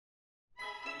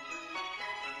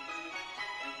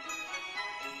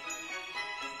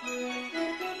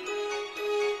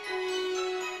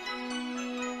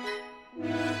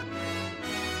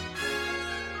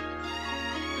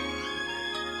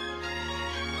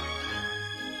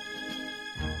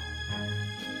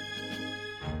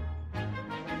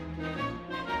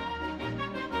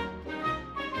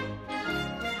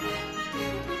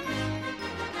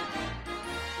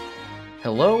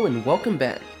Hello and welcome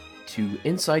back to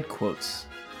Inside Quotes,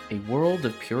 a world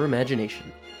of pure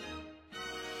imagination.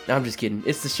 No, I'm just kidding.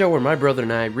 It's the show where my brother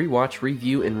and I rewatch,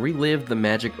 review, and relive the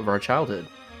magic of our childhood,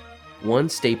 one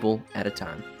staple at a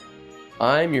time.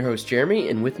 I'm your host, Jeremy,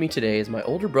 and with me today is my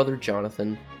older brother,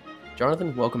 Jonathan.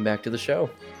 Jonathan, welcome back to the show.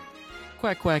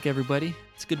 Quack, quack, everybody.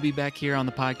 It's good to be back here on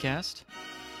the podcast.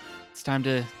 It's time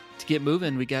to get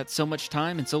moving. We got so much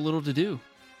time and so little to do.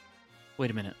 Wait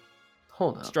a minute.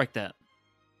 Hold up. Strike that.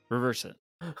 Reverse it.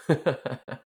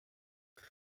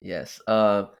 Yes.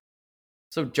 So,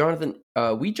 Jonathan,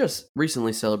 we just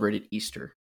recently celebrated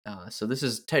Easter. So this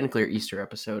is technically our Easter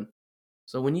episode.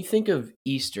 So when you think of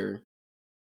Easter,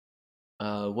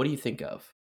 what do you think of?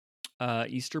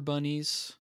 Easter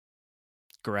bunnies,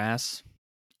 grass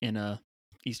in a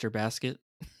Easter basket.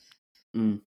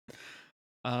 Mm.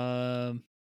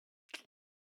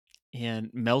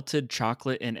 And melted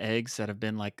chocolate and eggs that have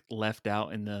been like left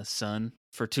out in the sun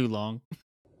for too long.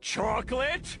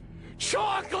 Chocolate!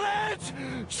 Chocolate!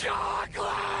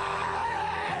 Chocolate!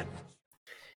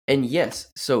 And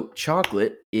yes, so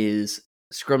chocolate is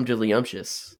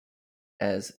scrumdiddlyumptious,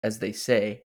 as they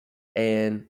say,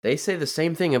 and they say the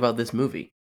same thing about this movie.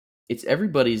 It's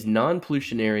everybody's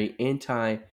non-pollutionary,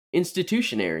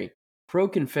 anti-institutionary,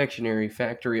 pro-confectionery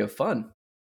factory of fun.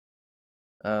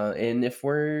 And if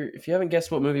you haven't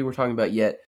guessed what movie we're talking about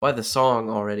yet, by the song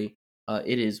already,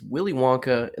 it is Willy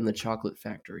Wonka and the Chocolate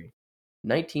Factory,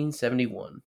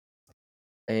 1971.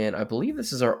 And I believe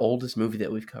this is our oldest movie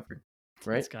that we've covered,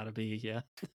 right? It's gotta be, yeah.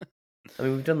 I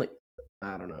mean, we've done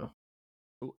I don't know.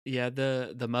 Yeah,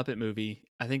 the Muppet movie.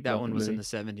 I think that Muppet one was in movie.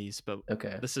 the 70s, but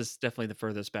Okay. this is definitely the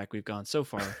furthest back we've gone so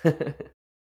far.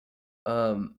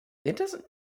 It doesn't.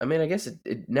 I mean, I guess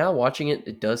now watching it,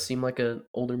 it does seem like an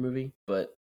older movie,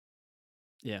 but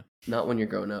Yeah. not when you're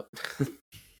growing up.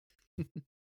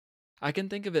 I can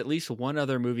think of at least one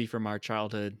other movie from our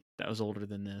childhood that was older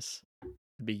than this. It'd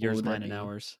be Yours, would that Mine, and be?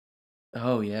 Ours.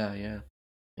 Oh yeah,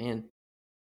 man.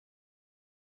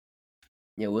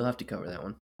 Yeah, we'll have to cover that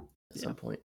one at some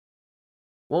point.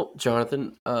 Well,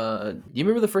 Jonathan, do you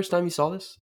remember the first time you saw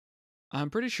this? I'm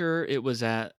pretty sure it was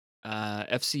at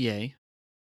FCA.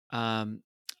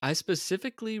 I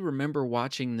specifically remember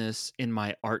watching this in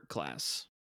my art class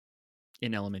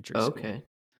in elementary school. Okay.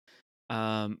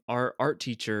 Our art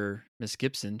teacher, Miss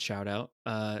Gibson, shout out.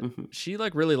 Mhm. She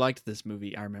really liked this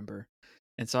movie, I remember.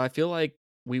 And so I feel like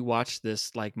we watched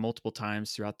this like multiple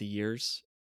times throughout the years.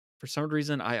 For some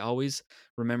reason, I always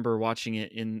remember watching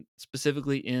it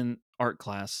specifically in art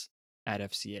class at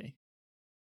FCA.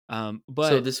 So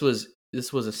But this was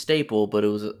a staple, but it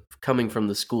was coming from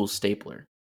the school stapler.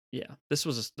 yeah, this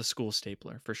was the school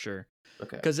stapler for sure.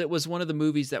 Okay. Because it was one of the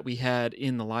movies that we had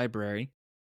in the library.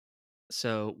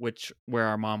 So, where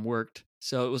our mom worked.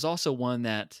 So it was also one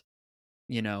that,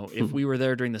 if we were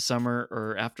there during the summer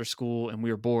or after school and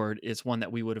we were bored, it's one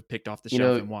that we would have picked off the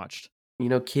shelf and watched.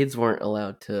 Kids weren't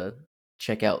allowed to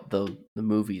check out the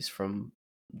movies from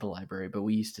the library, but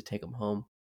we used to take them home,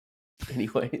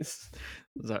 anyways.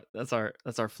 That's our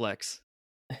flex.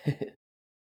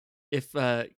 If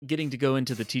getting to go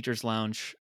into the teacher's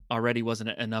lounge already wasn't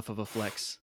enough of a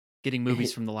flex, getting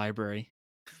movies from the library,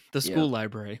 the school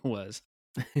library was.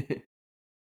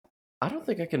 I don't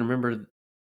think I can remember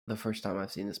the first time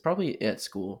I've seen this. Probably at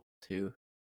school too.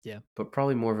 Yeah. But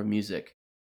probably more of a music.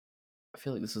 I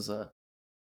feel like this is a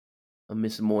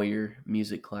Miss Moyer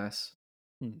music class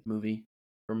movie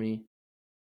for me.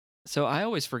 So I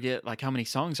always forget how many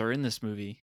songs are in this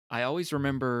movie. I always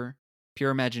remember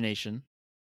Pure Imagination,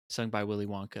 sung by Willy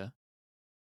Wonka.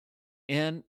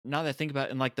 And now that I think about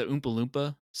it, in the Oompa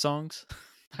Loompa songs,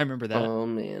 I remember that. Oh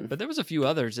man. But there was a few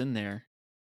others in there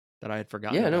that I had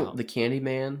forgotten Yeah, about. no, the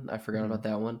Candyman. I forgot about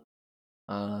that one.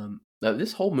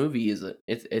 This whole movie is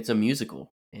it's a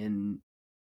musical, and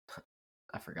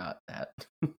I forgot that.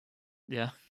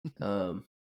 Yeah.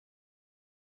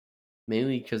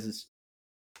 Mainly because it's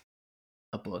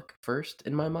a book first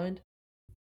in my mind,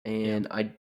 and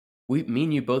me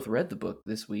and you both read the book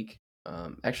this week.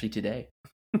 Actually today.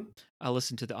 I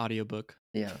listened to the audiobook.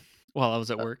 Yeah. While I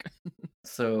was at work.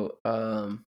 So,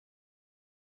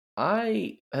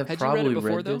 I have Had you read it probably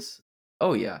before, read though? this.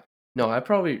 Oh yeah. No, I've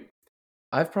probably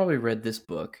read this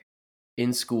book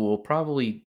in school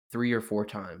probably 3 or 4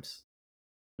 times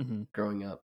growing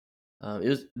up. It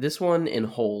was this one and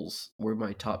Holes were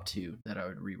my top 2 that I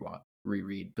would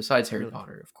reread besides Harry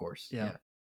Potter, of course. Yeah.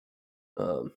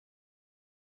 But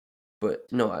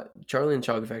no, Charlie and the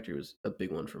Chocolate Factory was a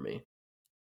big one for me.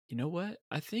 You know what?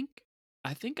 I think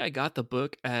I got the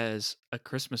book as a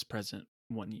Christmas present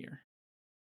one year.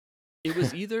 It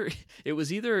was either it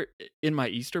was either in my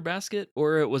Easter basket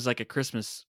or it was like a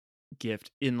Christmas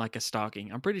gift in like a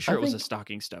stocking. I'm pretty I sure it was a think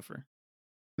stocking stuffer.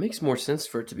 makes more sense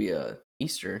for it to be a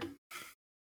Easter,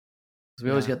 because we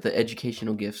always Yeah. got the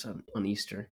educational gifts on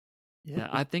Easter. Yeah,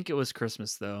 I think it was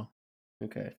Christmas though.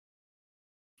 Okay.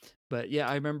 But yeah,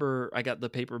 I remember I got the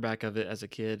paperback of it as a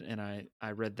kid and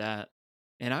I read that.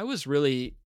 And I was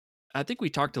really I think we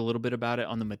talked a little bit about it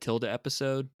on the Matilda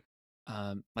episode.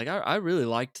 Like I really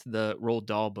liked the Roald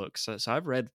Dahl books. So I've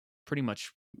read pretty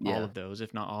much all Yeah. of those,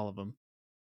 if not all of them.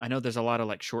 I know there's a lot of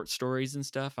like short stories and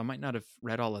stuff. I might not have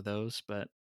read all of those, but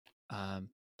um,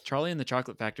 Charlie and the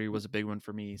Chocolate Factory was a big one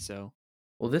for me. So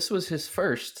Well, this was his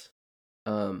first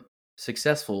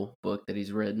successful book that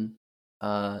he's written.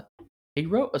 Uh, he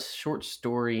wrote a short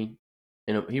story,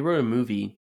 and he wrote a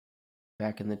movie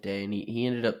back in the day, and he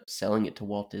ended up selling it to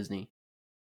Walt Disney.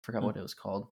 Forgot Hmm. what it was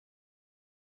called.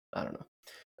 I don't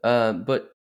know.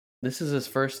 But this is his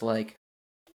first like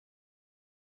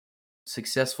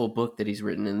successful book that he's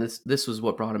written, and this was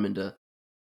what brought him into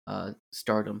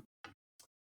stardom.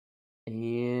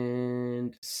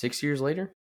 And 6 years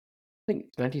later, I think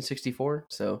 1964.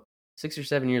 So 6 or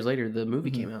 7 years later, the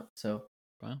movie Mhm. came out. So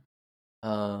Wow.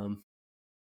 um,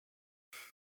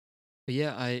 But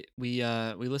yeah,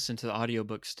 we listened to the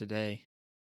audiobooks today.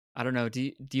 I don't know.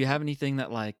 Do you have anything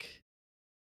that like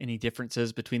any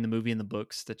differences between the movie and the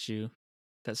books that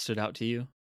stood out to you?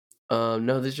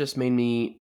 no, this just made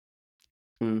me.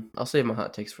 I'll save my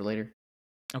hot takes for later.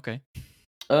 Okay.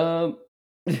 Um,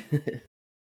 I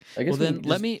Well guess we then can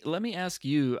just. let me ask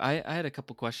you. I had a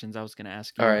couple questions I was going to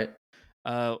ask All you. right.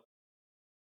 Uh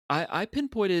I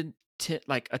pinpointed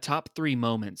like a top 3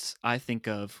 moments I think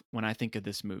of when I think of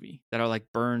this movie that are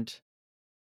like burned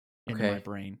into my Okay.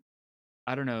 brain.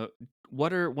 I don't know.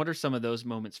 What are some of those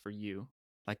moments for you?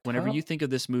 Like whenever you Top think of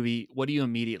this movie, what do you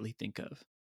immediately think of?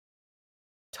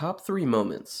 top three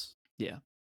moments. Yeah.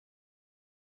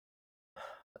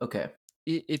 Okay.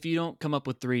 If you don't come up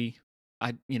with 3,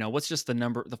 what's just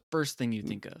the first thing you Mm.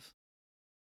 think of?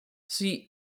 See,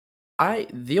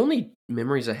 the only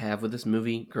memories I have with this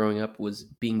movie growing up was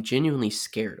being genuinely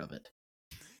scared of it.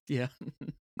 Yeah.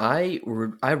 I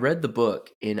read the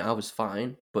book and I was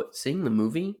fine, but seeing the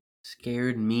movie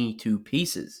scared me to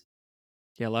pieces.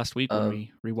 Yeah, last week when Um,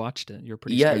 we rewatched it, you were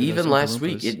pretty yeah, scared of those even Oompa last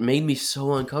week Loompas. it made me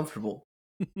so uncomfortable.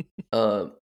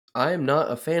 I am not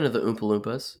a fan of the Oompa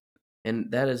Loompas,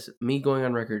 and that is me going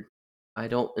on record. I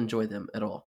don't enjoy them at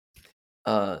all.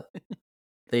 Uh,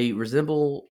 they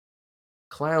resemble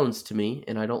clowns to me,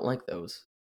 and I don't like those.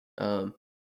 Um,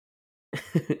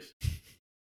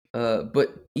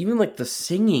 but even like the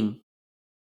singing,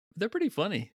 They're pretty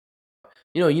funny.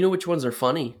 you know which ones are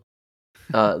funny?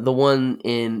 The one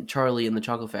in Charlie and the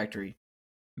Chocolate Factory,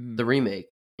 Mm, the remake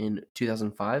in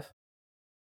 2005.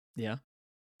 yeah,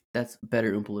 That's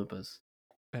better Oompa Loompas.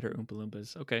 better Oompa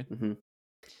Loompas. Okay. hmm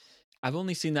I've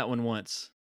only seen that one once.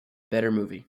 Better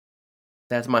movie.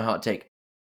 That's my hot take.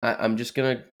 I'm just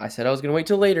gonna. I said I was gonna wait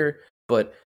till later,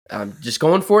 but I'm just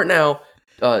going for it now.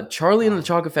 Charlie and the Wow.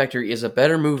 Chocolate Factory is a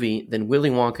better movie than Willy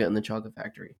Wonka and the Chocolate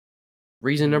Factory.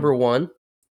 Reason Mm, number one: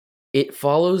 it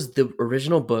follows the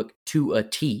original book to a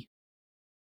T.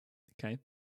 okay.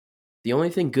 The only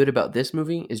thing good about this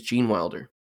movie is Gene Wilder.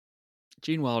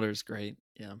 Gene Wilder's great.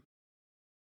 Yeah.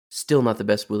 Still not the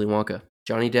best Willy Wonka.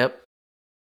 Johnny Depp.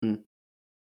 mm.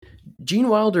 Gene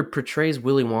Wilder portrays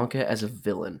Willy Wonka as a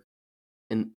villain,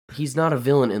 and he's not a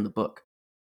villain in the book.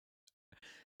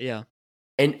 Yeah.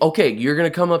 And okay, you're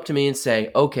gonna come up to me and say,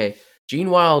 okay,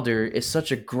 Gene Wilder is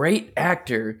such a great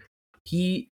actor.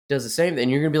 He does the same thing.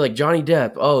 And you're gonna be like, Johnny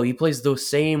Depp, oh, he plays the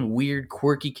same weird,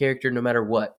 quirky character no matter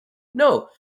what. No,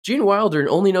 Gene Wilder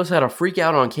only knows how to freak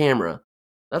out on camera.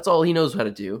 That's all he knows how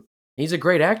to do. He's a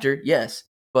great actor, yes,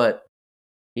 but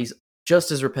he's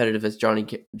just as repetitive as Johnny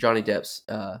Depp's.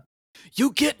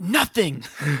 You get nothing.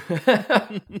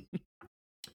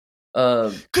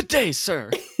 um, Good day,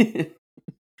 sir.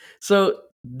 So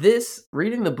this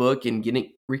reading the book and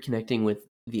getting reconnecting with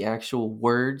the actual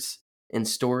words and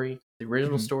story, the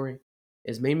original Mhm. story,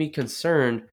 has made me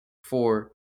concerned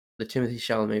for the Timothy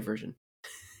Chalamet version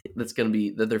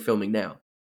that they're filming now,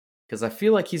 because I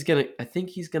feel like I think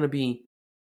he's gonna be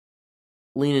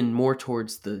leaning more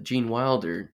towards the Gene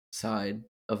Wilder side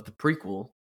of the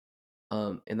prequel,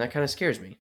 and that kind of scares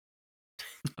me.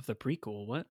 Of the prequel,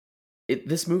 what?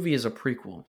 This movie is a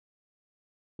prequel,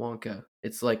 Wonka.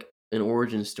 It's like an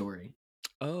origin story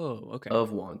Oh, okay.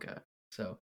 of Wonka.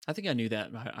 So I think I knew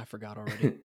that. I forgot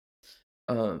already.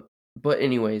 um, but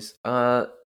anyways,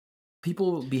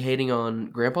 people be hating on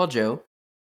Grandpa Joe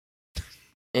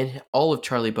and all of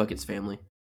Charlie Bucket's family.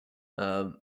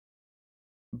 Um,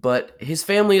 but his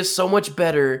family is so much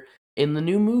better in the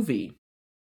new movie,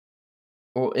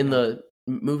 or in the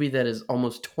movie that is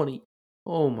almost 20.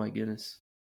 Oh my goodness.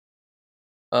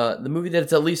 The movie that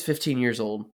is at least 15 years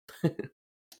old.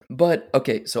 But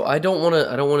okay, so I don't want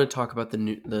to talk about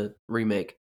the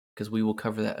remake because we will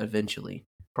cover that eventually,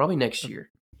 probably next year.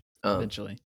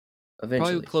 Eventually. Probably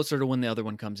Eventually. closer to when the other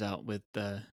one comes out with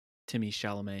Timmy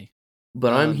Chalamet.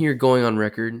 But I'm here going on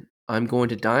record. I'm going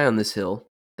to die on this hill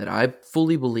that I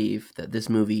fully believe that this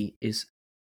movie is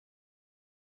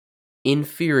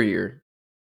inferior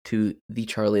to the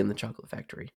Charlie and the Chocolate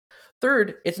Factory.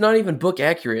 Third, it's not even book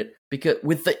accurate because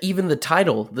with even the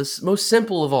title, the most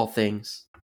simple of all things.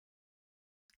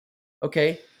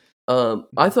 Okay,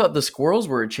 I thought the squirrels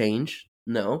were a change.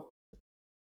 No,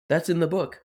 that's in the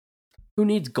book. Who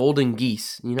needs golden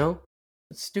geese? You know,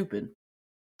 it's stupid.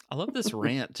 I love this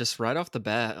rant just right off the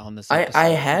bat on this I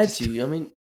episode. had to. I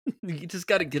mean, you just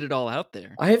got to get it all out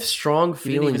there. I have strong You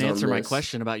feelings. didn't even answer on my this.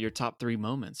 question about your top 3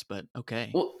 moments, but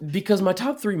okay. Well, because my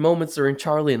top 3 moments are in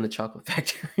Charlie and the Chocolate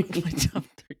Factory. My top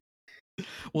 3.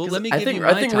 Well, let me I give think you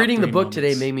my top reading the 3 book today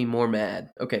moments. made me more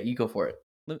mad. Okay, you go for it.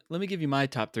 Let me give you my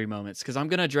top 3 moments because I'm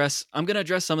gonna address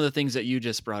some of the things that you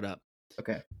just brought up.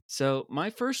 Okay. So my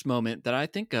first moment that I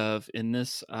think of in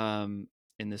this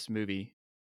movie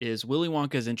is Willy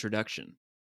Wonka's introduction.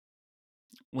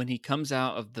 When he comes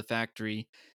out of the factory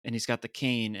and he's got the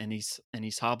cane and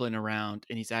he's hobbling around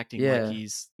and he's acting like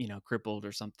he's, crippled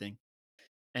or something.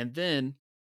 And then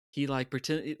he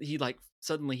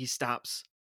suddenly he stops.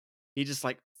 He just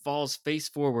like falls face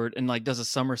forward and like does a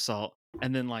somersault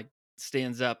and then like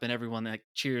stands up and everyone like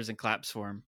cheers and claps for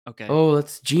him. Okay. Oh,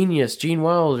 that's genius, Gene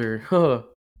Wilder. Huh.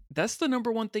 That's the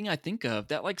number one thing I think of.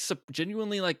 That like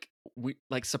genuinely like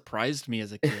surprised me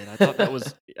as a kid. I thought that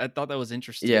was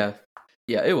interesting. Yeah.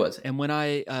 Yeah, it was. And when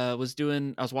I was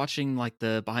watching like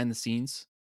the behind the scenes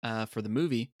for the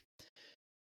movie,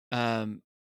 when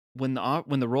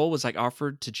the role was like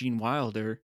offered to Gene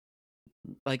Wilder,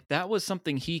 like that was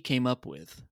something he came up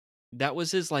with. That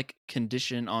was his like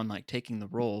condition on like taking the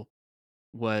role,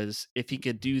 was if he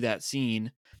could do that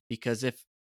scene, because if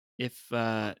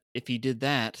he did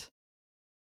that,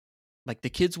 like the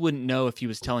kids wouldn't know if he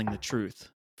was telling the truth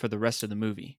for the rest of the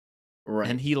movie. Right.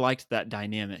 And he liked that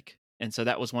dynamic. And so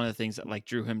that was one of the things that like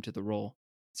drew him to the role.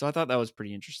 So I thought that was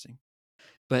pretty interesting.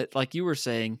 But like you were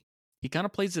saying, he kind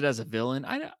of plays it as a villain.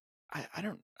 I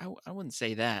wouldn't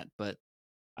say that, but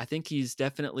I think he's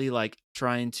definitely like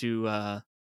trying to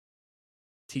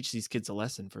teach these kids a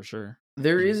lesson for sure.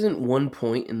 There isn't one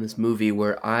point in this movie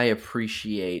where I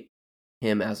appreciate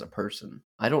him as a person.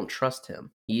 I don't trust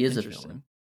him. He is a villain.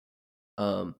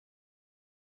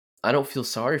 I don't feel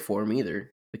sorry for him either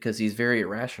because he's very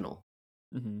irrational.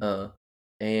 Mm-hmm.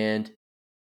 And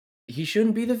he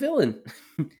shouldn't be the villain.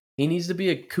 He needs to be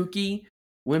a kooky,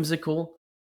 whimsical,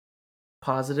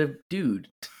 positive dude.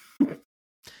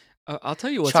 I'll tell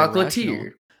you what's Chocolatier. irrational.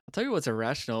 I'll tell you what's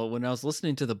irrational. When I was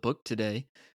listening to the book today,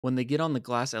 when they get on the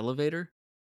glass elevator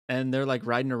and they're like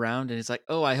riding around and it's like,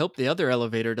 oh, I hope the other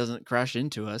elevator doesn't crash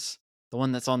into us. The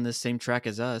one that's on this same track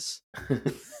as us.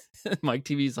 Mike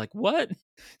TV's like, what?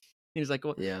 He's like,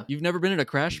 well, yeah. You've never been in a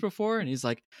crash before? And he's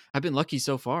like, I've been lucky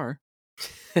so far.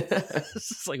 It's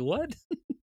just like, what?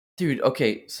 Dude,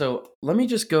 okay, so let me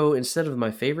just go instead of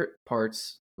my favorite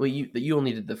parts. Well, you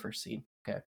only did the first scene.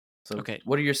 Okay. So okay.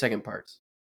 What are your second parts?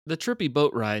 The trippy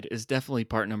boat ride is definitely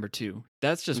part number 2.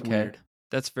 That's just weird.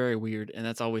 That's very weird, and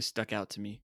that's always stuck out to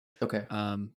me. Okay.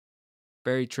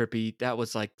 Very trippy. That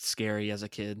was like scary as a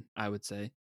kid, I would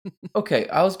say. Okay,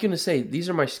 I was gonna say these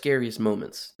are my scariest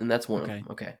moments, and that's one of them.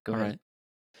 Okay, go ahead.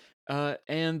 Right.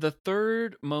 And the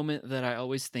third moment that I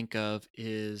always think of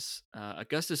is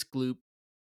Augustus Gloop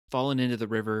falling into the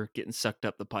river, getting sucked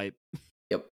up the pipe.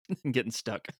 Yep. Getting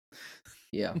stuck.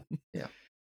 Yeah. Yeah.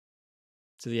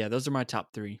 So yeah, those are my top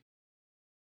 3.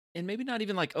 And maybe not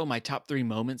even like, oh, my top 3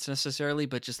 moments necessarily,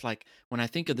 but just like when I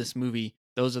think of this movie,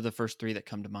 those are the first 3 that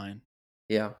come to mind.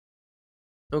 Yeah.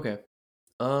 Okay.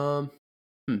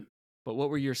 But what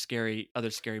were your other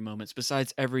scary moments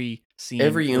besides every scene?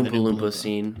 Every Oompa Loompa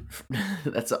scene.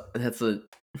 That's a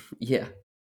yeah.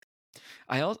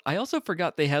 I also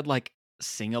forgot they had like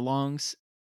sing-alongs.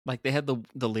 Like they had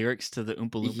the lyrics to the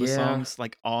Oompa Loompa songs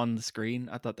like on the screen.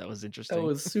 I thought that was interesting. That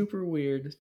was super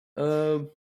weird.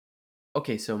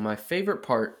 Okay, so my favorite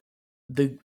part,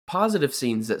 the positive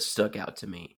scenes that stuck out to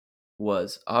me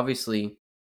was obviously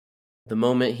the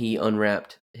moment he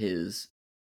unwrapped his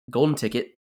golden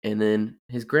ticket and then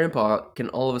his grandpa can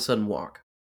all of a sudden walk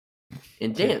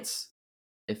and dance,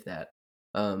 if that.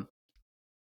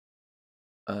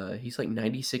 He's like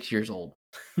 96 years old.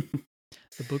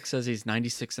 The book says he's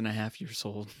 96 and a half years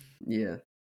old. Yeah.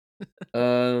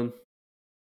 Um.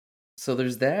 So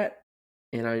there's that,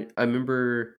 and I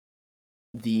remember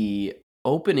the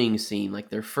opening scene, like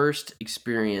their first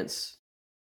experience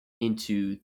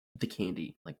into the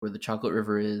candy, like where the chocolate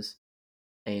river is,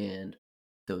 and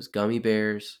those gummy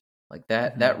bears, like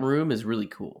that. Mhm. That room is really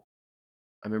cool.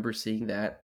 I remember seeing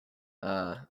that.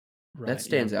 That Right. Yeah.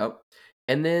 stands out.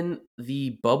 And then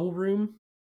the bubble room,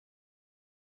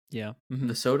 Yeah.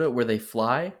 the soda where they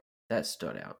fly, that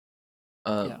stood out.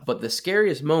 Yeah. But the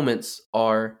scariest moments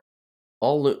are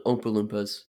all Oompa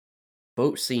Loompas.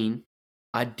 Boat scene.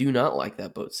 I do not like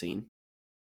that boat scene.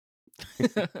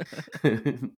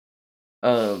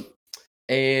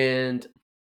 And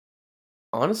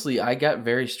honestly, I got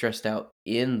very stressed out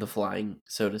in the flying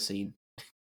soda scene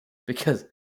because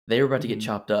they were about to get Mhm.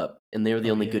 chopped up, and they were the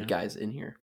Oh, only yeah. good guys in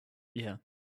here. Yeah.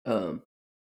 But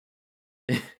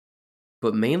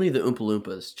mainly the Oompa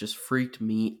Loompas just freaked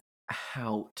me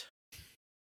out.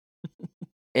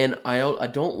 And I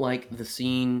don't like the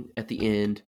scene at the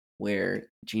end where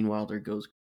Gene Wilder goes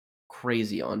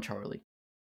crazy on Charlie.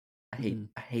 I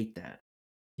hate that.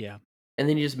 Yeah. And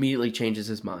then he just immediately changes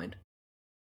his mind.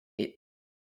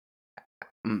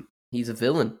 He's a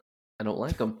villain. I don't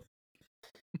like him.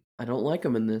 I don't like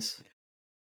him in this.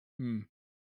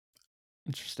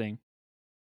 Interesting.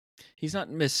 He's not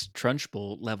Miss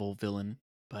Trunchbull level villain,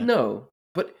 but No,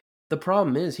 but the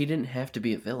problem is he didn't have to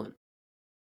be a villain.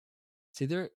 see,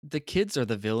 the kids are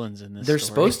the villains in this They're story.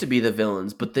 supposed to be the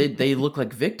villains, but they look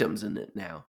like victims in it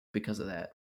now because of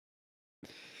that.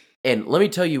 And let me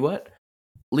tell you what,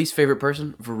 least favorite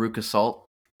person, Veruca Salt.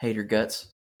 Hate her guts.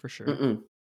 For sure.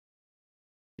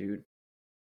 Dude,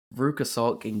 Veruca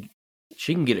Salt can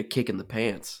get a kick in the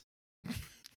pants.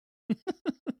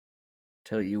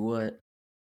 Tell you what,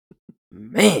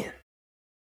 man.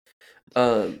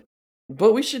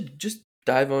 But we should just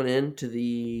dive on into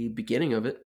the beginning of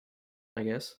it, I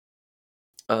guess.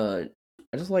 I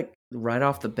just like right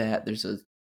off the bat, there's a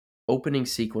opening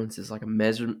sequence is like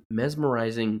a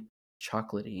mesmerizing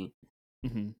chocolatey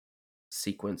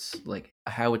sequence, like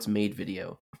how it's made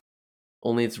video.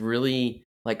 Only it's really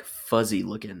like fuzzy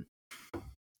looking.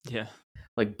 Yeah.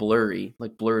 Like blurry,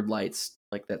 like blurred lights,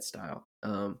 like that style.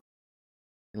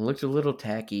 It looked a little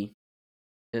tacky,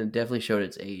 and it definitely showed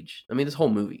its age. I mean, this whole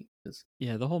movie is.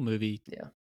 Yeah, the whole movie. Yeah.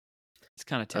 It's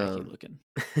kind of tacky looking.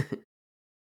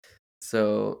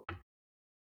 So,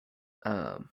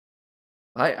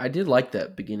 I did like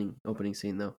that opening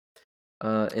scene though.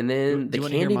 And then Do you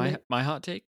want to hear my hot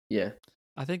take? Yeah.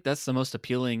 I think that's the most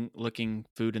appealing looking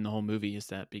food in the whole movie is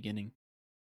that beginning.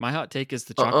 My hot take is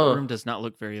the chocolate room does not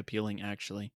look very appealing,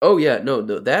 actually. Oh yeah, no,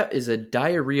 that is a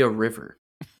diarrhea river.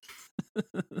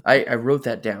 I wrote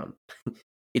that down.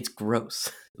 It's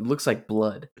gross. It looks like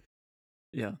blood.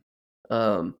 Yeah.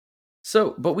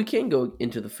 So, but we can go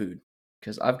into the food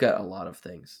because I've got a lot of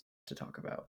things to talk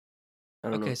about.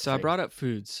 Okay, so I brought up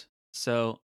foods.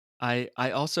 So I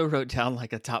also wrote down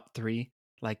like a top 3,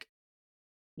 like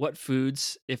what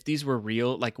foods, if these were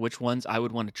real, like which ones I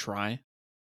would want to try.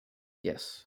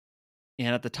 Yes.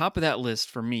 And at the top of that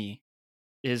list for me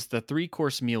is the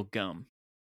 3-course meal gum.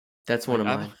 That's one of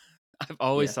mine. I've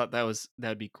always thought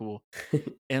that'd be cool.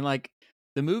 And like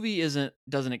the movie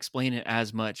doesn't explain it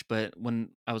as much, but when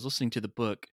I was listening to the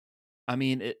book, I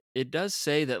mean it does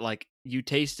say that like you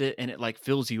taste it and it like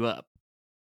fills you up.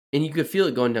 And you could feel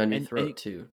it going down your throat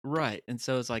too. Right. And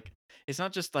so it's like it's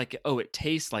not just like, oh, it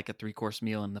tastes like a 3-course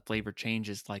meal and the flavor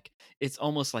changes. Like it's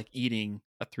almost like eating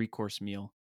a 3-course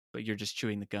meal, but you're just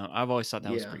chewing the gum. I've always thought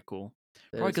that was pretty cool.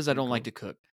 Probably because I don't like to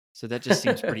cook. So that just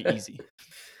seems pretty easy.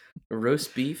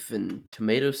 Roast beef and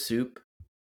tomato soup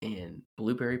and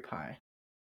blueberry pie.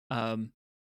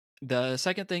 The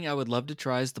second thing I would love to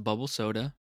try is the bubble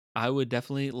soda. I would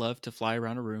definitely love to fly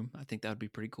around a room. I think that would be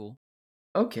pretty cool.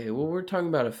 Okay, well, we're talking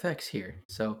about effects here.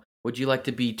 So, would you like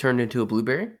to be turned into a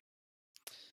blueberry?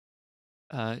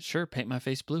 Sure. Paint my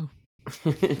face blue.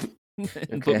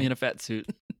 And put me in a fat suit.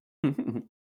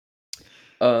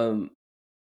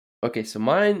 Okay, so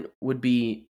mine would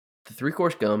be the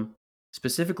 3-course gum,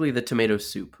 specifically the tomato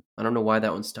soup. I don't know why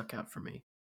that one stuck out for me.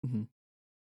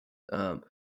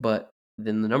 But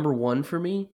then the number 1 for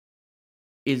me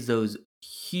is those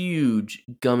huge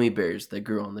gummy bears that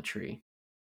grew on the tree.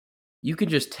 You could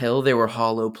just tell they were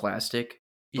hollow plastic,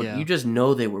 but you just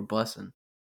know they were bussin'.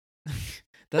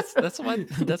 That's why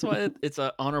it's an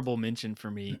honorable mention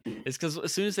for me. It's because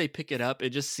as soon as they pick it up,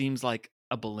 it just seems like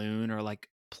a balloon or like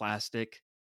plastic,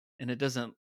 and it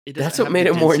doesn't. That's what made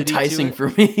it more enticing for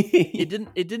me. It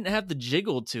didn't have the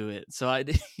jiggle to it, so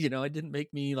it didn't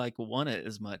make me like want it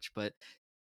as much. But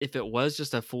if it was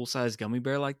just a full size gummy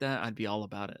bear like that, I'd be all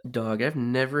about it. Dog, I've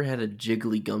never had a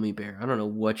jiggly gummy bear. I don't know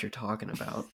what you're talking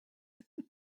about.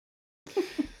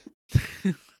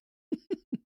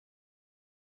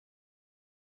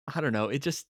 I don't know.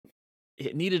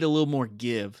 It needed a little more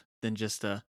give than just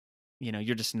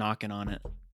you're just knocking on it.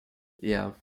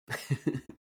 Yeah.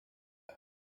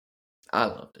 I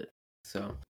loved it.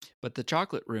 So, But the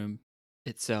chocolate room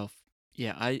itself,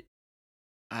 yeah,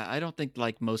 I don't think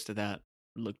like most of that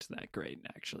looked that great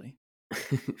actually.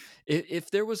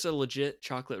 If there was a legit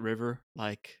chocolate river,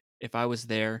 like if I was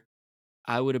there,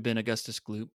 I would have been Augustus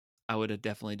Gloop. I would have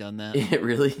definitely done that. it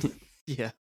really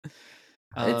Yeah.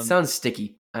 it sounds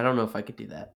sticky. I don't know if I could do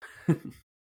that.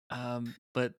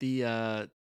 But the I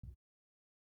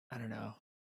don't know.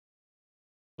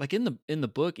 Like in the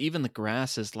book, even the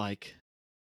grass is like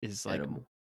Edible.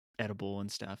 edible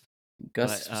and stuff.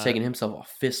 Gus was taking himself a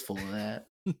fistful of that.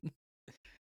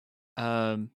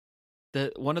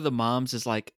 The one of the moms is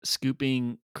like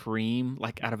scooping cream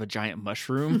like out of a giant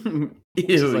mushroom. Ew,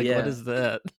 She's like, yeah. what is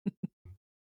that?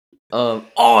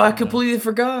 I completely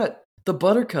forgot the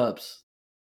buttercups.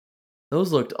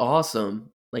 Those looked awesome,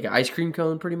 like an ice cream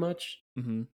cone, pretty much.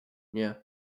 Mm-hmm. Yeah,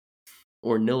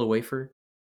 or Nilla wafer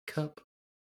cup.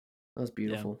 That was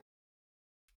beautiful.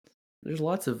 Yeah. There's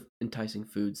lots of enticing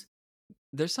foods.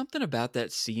 There's something about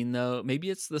that scene though. Maybe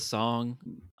it's the song.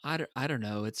 I don't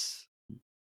know.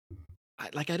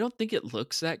 I don't think it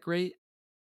looks that great,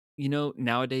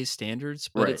 nowadays standards,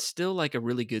 but Right. it's still like a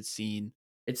really good scene.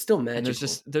 It's still magical.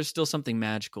 And there's still something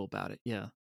magical about it. Yeah.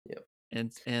 Yep.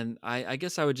 And I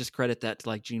guess I would just credit that to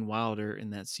like Gene Wilder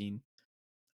in that scene.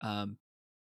 And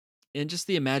just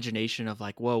the imagination of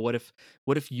like, whoa, what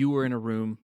if you were in a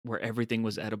room where everything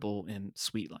was edible and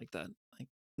sweet like that? Like,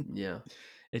 yeah,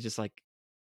 it's just like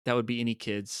that would be any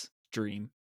kid's dream.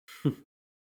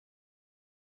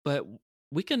 But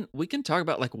we can talk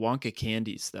about like Wonka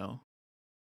candies though.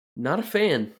 Not a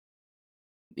fan.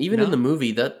 Even in the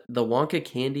movie, that the Wonka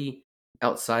candy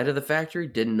outside of the factory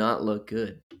did not look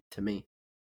good to me.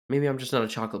 Maybe I'm just not a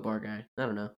chocolate bar guy. I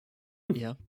don't know.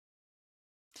 Yeah.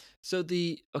 So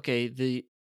the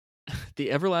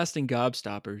everlasting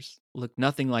gobstoppers look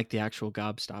nothing like the actual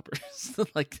gobstoppers.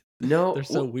 Like, no, they're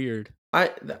so weird.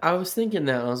 I was thinking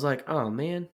that. I was like, oh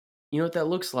man, you know what that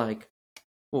looks like?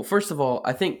 Well, first of all,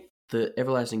 I think the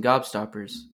everlasting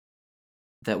gobstoppers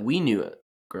that we knew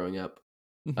growing up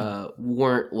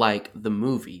weren't like the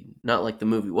movie. Not like the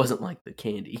movie wasn't like the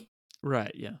candy.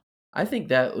 Right, yeah. I think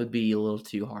that would be a little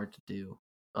too hard to do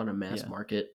on a mass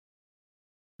market.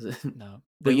 No.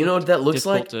 But you know what that looks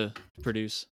like? Difficult to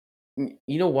produce.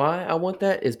 You know why I want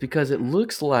that? Is because it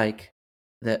looks like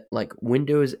that, like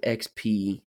Windows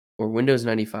XP or Windows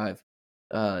 95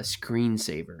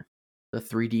 screensaver. The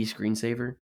 3D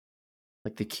screensaver.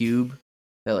 Like the cube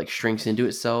that like shrinks into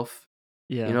itself.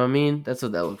 Yeah. You know what I mean? That's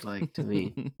what that looked like to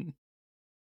me.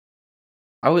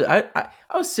 I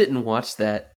would sit and watch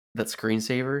that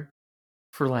screensaver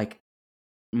for like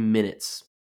minutes.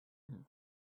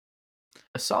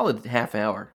 A solid half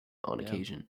hour on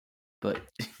occasion. But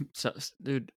so,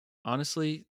 dude,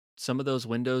 honestly, some of those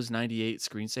Windows 98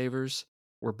 screensavers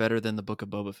were better than the Book of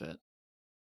Boba Fett.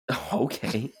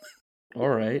 Okay. All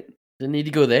right. Didn't need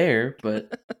to go there,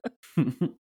 but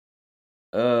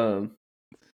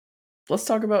let's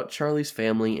talk about Charlie's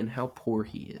family and how poor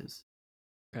he is.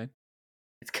 Okay.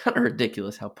 It's kind of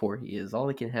ridiculous how poor he is. All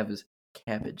he can have is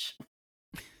cabbage.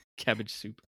 Cabbage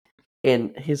soup.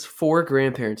 And his 4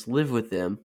 grandparents live with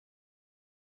them,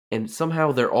 and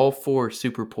somehow they're all 4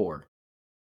 super poor.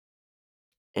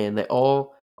 And they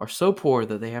all are so poor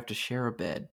that they have to share a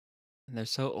bed. And they're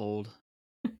so old.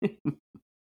 And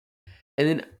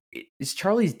then, is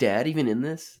Charlie's dad even in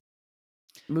this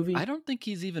movie? I don't think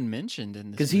he's even mentioned in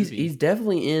this because movie. he's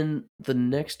definitely in the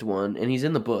next one, and he's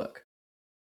in the book.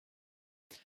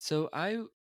 So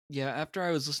after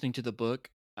I was listening to the book,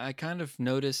 I kind of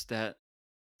noticed that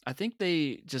I think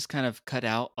they just kind of cut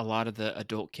out a lot of the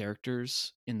adult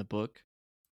characters in the book.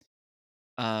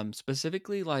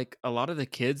 Specifically, like a lot of the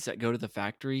kids that go to the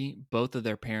factory, both of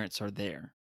their parents are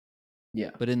there.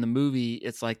 Yeah. But in the movie,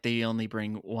 it's like they only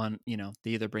bring one,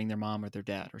 they either bring their mom or their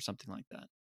dad or something like that.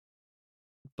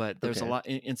 But there's a lot,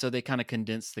 and so they kind of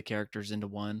condense the characters into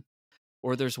one.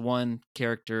 Or there's one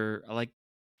character, like,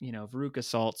 Veruca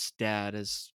Salt's dad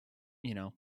is,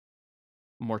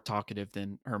 more talkative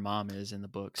than her mom is in the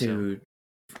book. Dude.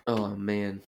 So. Oh,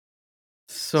 man.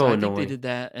 So annoying. I think they did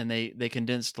that, and they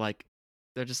condensed, like,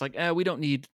 they're just like, we don't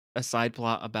need a side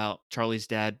plot about Charlie's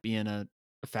dad being a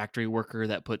factory worker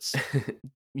that puts,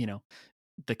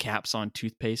 the caps on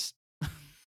toothpaste.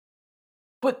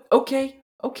 But, okay.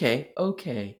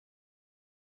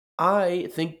 I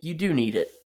think you do need it.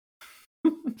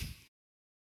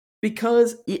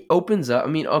 Because it opens up. I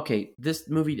mean, okay, this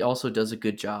movie also does a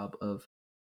good job of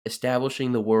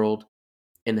establishing the world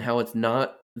and how it's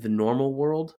not the normal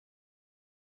world.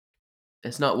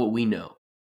 It's not what we know.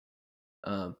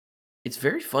 It's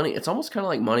very funny. It's almost kind of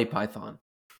like Monty Python,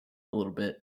 a little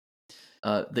bit.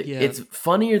 Yeah, It's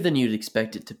funnier than you'd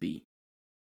expect it to be.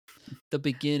 the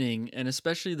beginning, and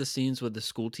especially the scenes with the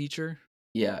school teacher,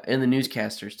 Yeah, and the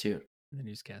newscasters too. the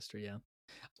newscaster. Yeah,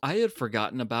 I had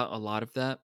forgotten about a lot of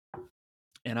that,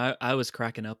 and I was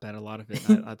cracking up at a lot of it.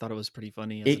 I thought it was pretty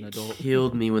funny as an It adult.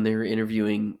 killed me when they were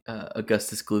interviewing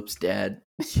Augustus Gloop's dad.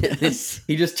 Yes.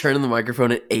 He just turned on the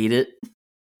microphone and ate it.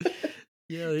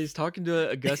 Yeah, he's talking to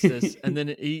Augustus, and then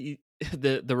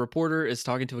the reporter is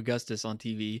talking to Augustus on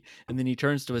TV, and then he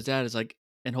turns to his dad, is like,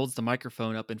 and holds the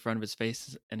microphone up in front of his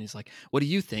face, and he's like, "What do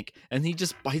you think?" And he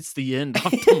just bites the end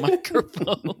off the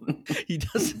microphone. He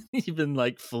doesn't even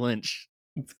like flinch.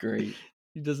 It's great.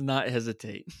 He does not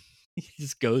hesitate. He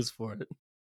just goes for it.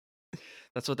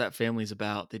 That's what that family's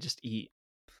about. They just eat.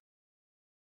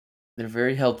 They're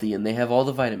very healthy and they have all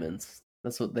the vitamins.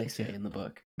 That's what they say Yeah. in the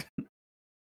book.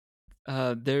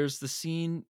 There's the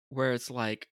scene where it's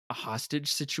like a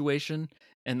hostage situation,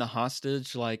 and the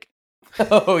hostage like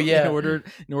Oh yeah. in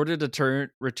order to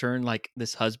return like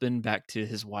this husband back to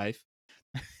his wife,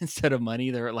 instead of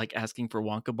money, they're like asking for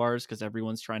Wonka bars because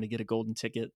everyone's trying to get a golden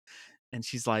ticket, and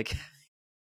she's like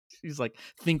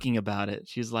thinking about it.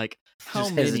 She's like, how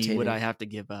Just many would hesitating. I have to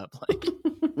give up? Like,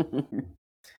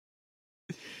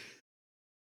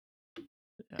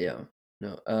 Yeah.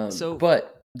 No. So-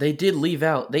 but they did leave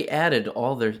out. They added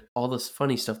all this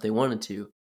funny stuff they wanted to,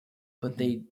 but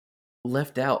they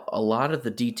left out a lot of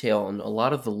the detail and a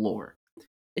lot of the lore,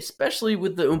 especially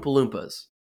with the Oompa Loompas.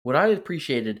 What I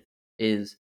appreciated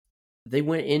is they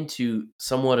went into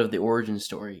somewhat of the origin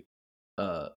story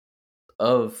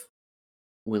of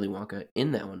Willy Wonka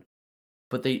in that one.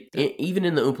 But they even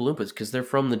in the Oompa Loompas, because they're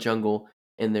from the jungle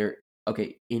and they're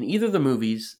okay in either of the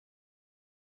movies.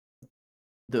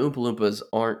 The Oompa Loompas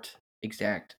aren't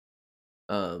exact,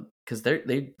 because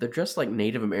they're dressed like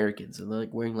Native Americans and they're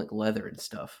like wearing like leather and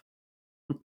stuff.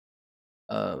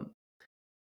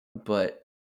 But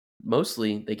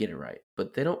mostly they get it right,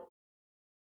 but they don't.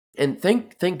 And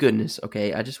thank goodness.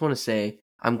 Okay, I just want to say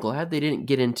I'm glad they didn't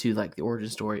get into like the origin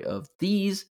story of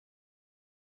these.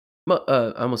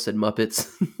 I almost said Muppets,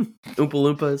 Oompa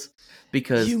Loompas,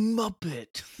 because you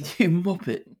Muppet. you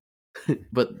Muppet.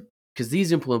 But because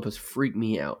these Oompa Loompas freak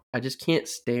me out. I just can't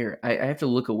stare. I have to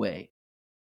look away.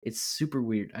 It's super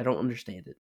weird. I don't understand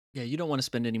it. Yeah, you don't want to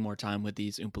spend any more time with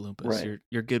these Oompa Loompas. Right.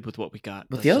 You're good with what we got.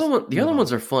 But Let's the other just one, the move other on.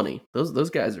 ones are funny. Those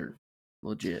guys are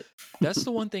legit. That's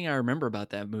the one thing I remember about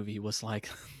that movie was like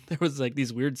there was like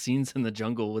these weird scenes in the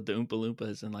jungle with the Oompa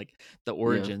Loompas and like the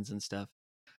origins and stuff.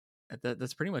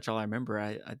 That's pretty much all I remember.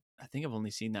 I think I've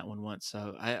only seen that one once,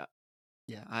 so I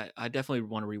definitely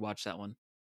want to rewatch that one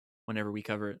whenever we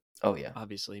cover it. Oh yeah,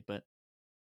 Obviously, but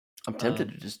I'm tempted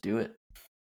to just do it,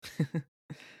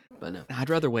 but no. I'd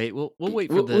rather wait. We'll wait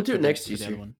for We'll the do it next for the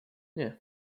other year. one.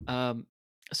 Yeah.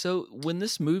 So when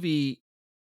this movie,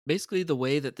 basically the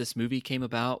way that this movie came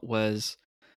about was,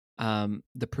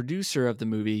 the producer of the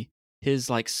movie, his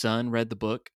like son read the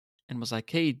book and was like,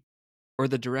 "Hey," or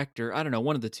the director, I don't know,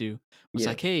 one of the two was Yeah.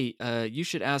 like, "Hey, you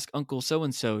should ask Uncle so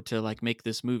and so to like make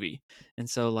this movie." And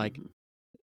so like Mhm.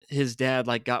 his dad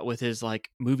like got with his like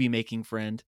movie making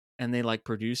friend, and they like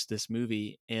produced this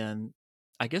movie. And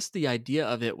I guess the idea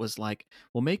of it was like,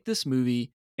 we'll make this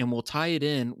movie and we'll tie it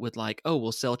in with like, oh,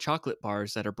 we'll sell chocolate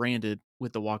bars that are branded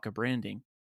with the Wonka branding,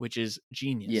 which is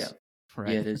genius. Yeah.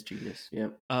 Right. Yeah, it is genius. Yeah.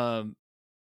 Um,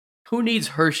 Who needs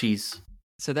Hershey's?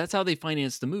 so that's how they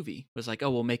financed the movie. It was like,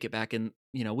 oh, we'll make it back in,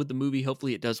 with the movie.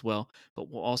 Hopefully it does well, but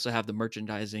we'll also have the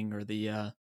merchandising or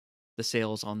the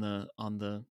sales on the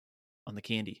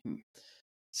candy. Mm.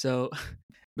 So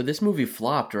But this movie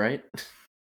flopped, right?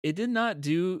 it did not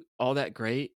do all that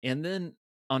great. And then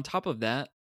on top of that,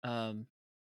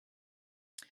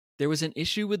 there was an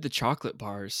issue with the chocolate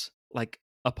bars, like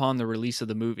upon the release of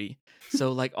the movie.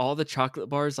 So like all the chocolate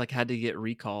bars like had to get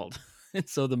recalled. And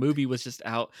so the movie was just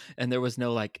out and there was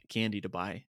no like candy to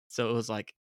buy. So it was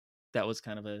like, that was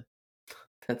kind of a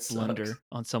That sucks. blunder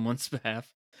on someone's behalf.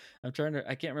 I can't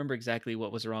remember exactly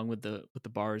what was wrong with the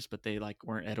bars, but they like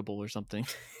weren't edible or something.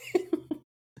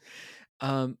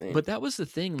 But that was the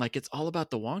thing. Like, it's all about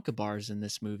the Wonka bars in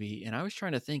this movie, and I was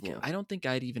trying to think. Yeah. I don't think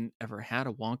I'd even ever had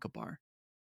a Wonka bar,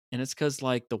 and it's because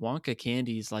like the Wonka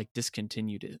candies like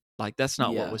discontinued it. Like that's not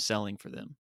what Yeah. was selling for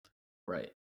them.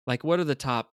 Right. Like, what are the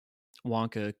top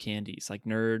Wonka candies? Like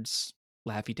Nerds,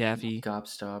 Laffy Taffy,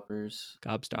 Gobstoppers.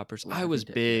 Gobstoppers. I Laffy was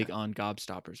Ta- big yeah. on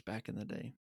Gobstoppers back in the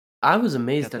day. I was Got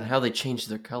amazed at that. how they changed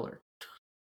their color,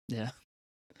 Yeah.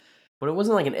 but it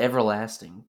wasn't like an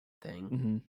everlasting thing.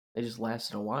 hmm They just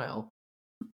lasted a while.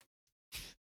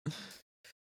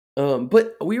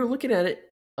 But we were looking at it,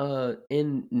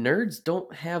 and Nerds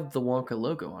don't have the Wonka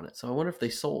logo on it, so I wonder if they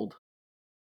sold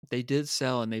They did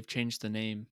sell, and they've changed the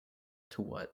name. to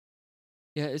what?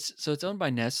 Yeah, it's owned by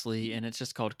Nestle, and it's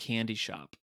just called Candy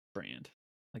Shop brand.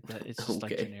 Like that, it's just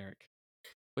like Okay. generic.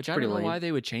 Which I Pretty don't know why lame.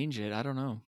 they would change it. I don't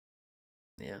know.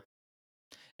 Yeah.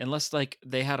 Unless like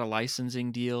they had a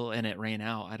licensing deal and it ran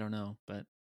out. I don't know. But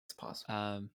It's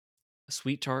possible.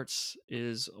 Sweet Tarts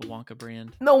is a Wonka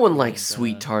brand. No one likes and,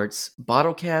 sweet tarts.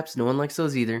 Bottle caps, no one likes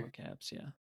those either. Bottle caps, yeah.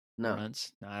 No.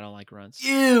 Runts. No, I don't like runts.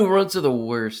 Ew, runts are the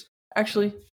worst.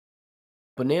 Actually,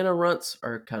 banana runts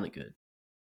are kind of good.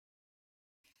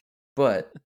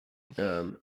 But,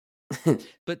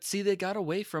 But see, they got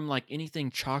away from like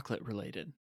anything chocolate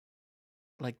related.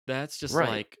 Like that's just Right.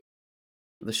 like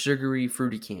the sugary,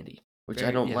 fruity candy, which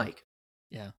I don't yeah. like.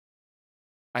 Yeah.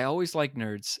 I always liked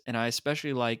Nerds, and I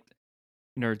especially liked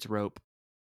Nerds Rope.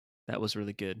 That was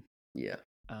really good. Yeah.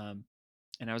 And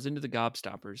I was into the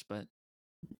Gobstoppers, but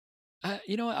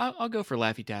you know what? I'll go for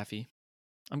Laffy Taffy.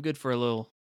 I'm good for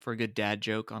a good dad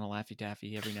joke on a Laffy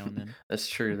Taffy every now and then. That's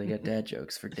true. They got dad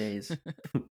jokes for days.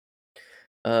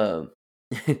 Um,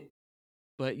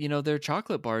 But you know, their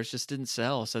chocolate bars just didn't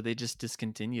sell, so they just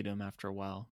discontinued them after a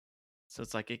while. So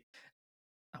it's like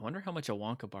I wonder how much a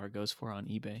Wonka bar goes for on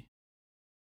eBay.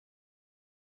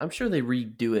 I'm sure they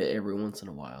redo it every once in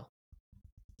a while.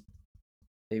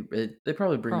 They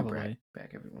probably bring it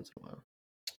back every once in a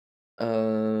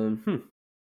while.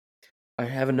 I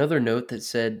have another note that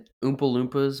said Oompa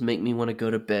Loompas make me want to go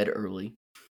to bed early.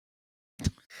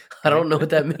 I don't know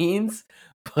what that means,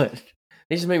 but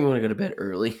they just make me want to go to bed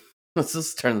early. Let's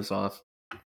just turn this off.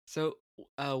 So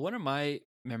one of my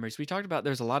memories, we talked about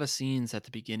there's a lot of scenes at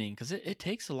the beginning because it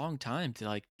takes a long time to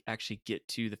like actually get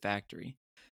to the factory.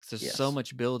 There's so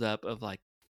much buildup of like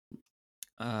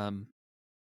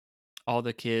all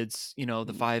the kids, you know,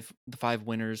 the five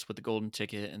winners with the golden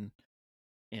ticket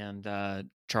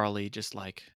and Charlie just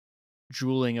like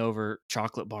drooling over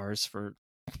chocolate bars for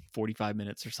 45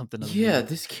 minutes or something. Yeah,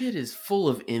 this kid is full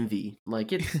of envy.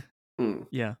 Like it's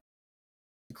Yeah.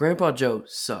 Grandpa Joe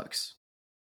sucks.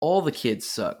 All the kids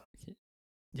suck.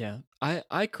 Yeah.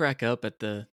 I crack up at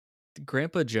the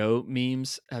Grandpa Joe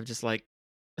memes have just like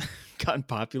gotten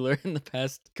popular in the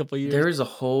past couple of years. There is a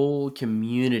whole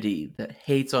community that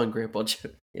hates on Grandpa Joe.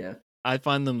 Yeah. I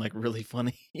find them like really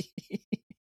funny.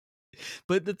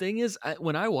 But the thing is,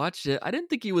 when I watched it, I didn't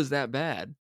think he was that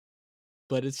bad.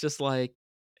 But it's just like,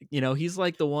 you know, he's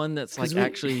like the one that's like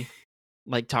actually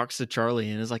like talks to Charlie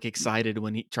and is like excited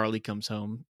when Charlie comes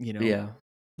home, you know. Yeah.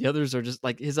 The others are just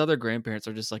like his other grandparents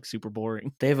are just like super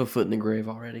boring. They have a foot in the grave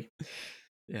already.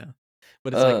 Yeah.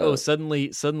 But it's like, oh,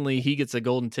 suddenly he gets a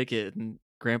golden ticket and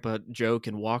Grandpa Joe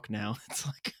can walk now. It's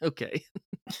like, okay.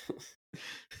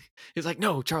 He's like,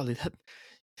 no, Charlie,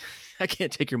 I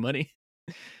can't take your money.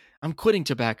 I'm quitting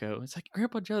tobacco. It's like,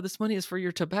 Grandpa Joe, this money is for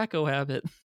your tobacco habit.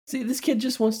 See, this kid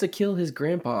just wants to kill his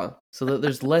grandpa so that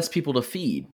there's less people to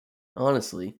feed.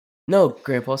 Honestly. No,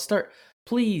 Grandpa,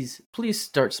 please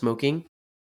start smoking.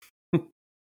 I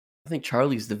think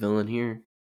Charlie's the villain here.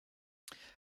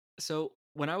 So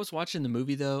when I was watching the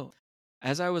movie though,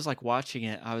 as I was like watching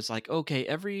it, I was like, okay,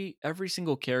 every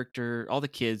single character, all the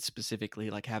kids specifically,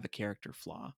 like have a character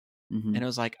flaw. Mm-hmm. And it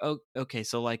was like, oh, okay,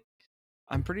 so like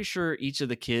I'm pretty sure each of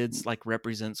the kids like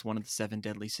represents one of the 7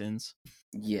 deadly sins.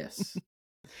 Yes.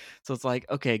 So it's like,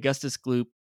 okay, Augustus Gloop,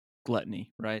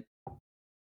 gluttony, right?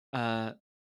 Veruca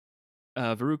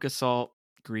Salt,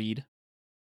 greed.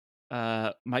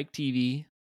 Mike TV,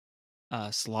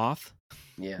 sloth.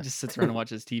 Yeah. Just sits around and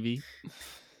watches TV.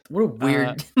 What a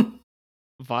weird.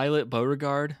 Violet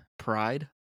Beauregard, pride.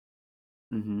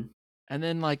 Mm-hmm. And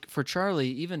then like for Charlie,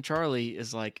 even Charlie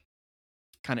is like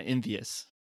kind of envious.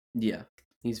 Yeah,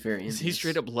 he's very envious. He's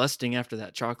straight up lusting after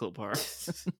that chocolate bar.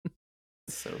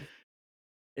 So,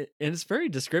 and it's very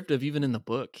descriptive even in the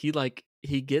book.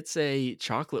 He gets a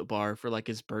chocolate bar for like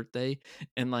his birthday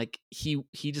and like he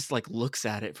just like looks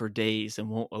at it for days and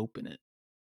won't open it.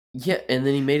 Yeah, and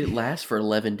then he made it last for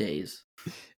 11 days.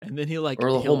 And then he'll or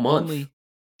the whole month.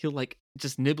 He'll like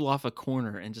just nibble off a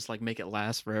corner and just like make it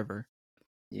last forever.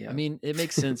 Yeah. I mean, it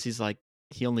makes sense. He's like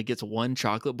he only gets 1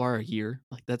 chocolate bar a year.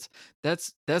 Like that's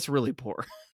really poor.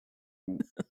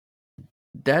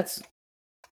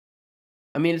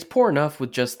 I mean, it's poor enough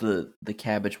with just the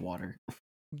cabbage water.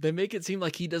 They make it seem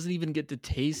like he doesn't even get to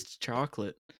taste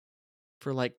chocolate.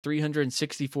 for like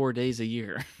 364 days a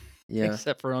year, Yeah.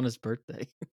 except for on his birthday.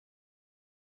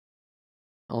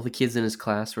 All the kids in his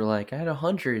class were like, I had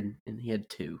 100, and he had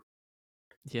 2.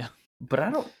 Yeah. But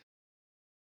I don't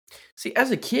see.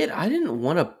 As a kid, I didn't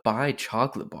want to buy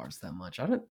chocolate bars that much.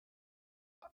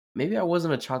 Maybe I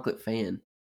wasn't a chocolate fan,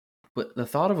 but the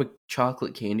thought of a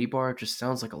chocolate candy bar just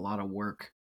sounds like a lot of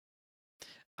work.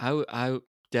 I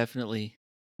definitely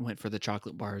went for the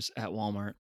chocolate bars at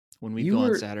Walmart when we'd You go on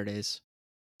were Saturdays.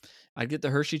 I'd get the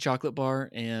Hershey chocolate bar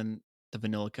and the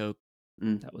vanilla Coke.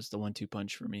 mm, That was the 1-2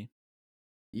 punch for me.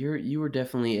 you were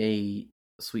definitely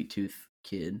a sweet tooth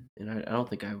kid, and I don't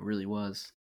think I really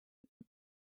was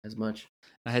as much.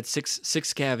 I had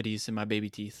six cavities in my baby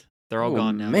teeth. They're all Oh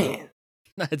gone now, though. man,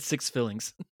 I had 6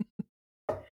 fillings.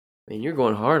 man, you're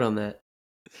going hard on that.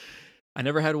 I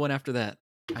never had one after that.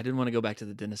 I didn't want to go back to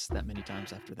the dentist that many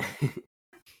times after that.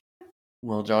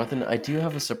 Well, Jonathan, I do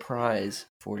have a surprise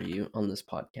for you on this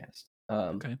podcast.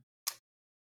 Okay.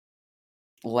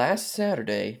 Last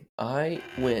Saturday, I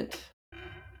went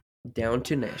down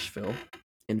to Nashville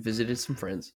and visited some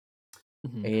friends,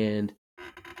 Mhm. and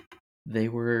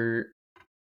we're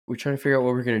trying to figure out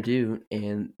what we're gonna do,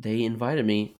 and they invited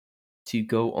me to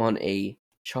go on a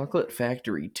chocolate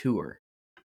factory tour.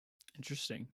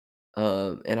 Interesting.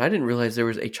 And I didn't realize there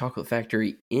was a chocolate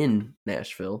factory in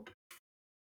Nashville,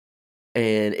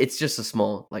 and it's just a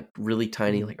small, like really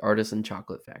tiny, Mhm. like artisan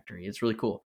chocolate factory. It's really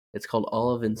cool. It's called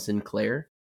Olive and Sinclair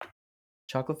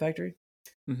Chocolate Factory.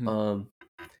 Mhm.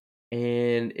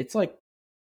 And it's like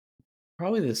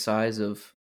probably the size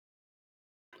of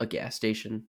a gas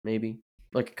station, maybe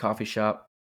like a coffee shop.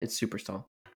 It's super small.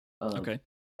 Okay.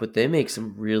 But they make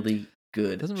some really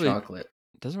good Doesn't really chocolate.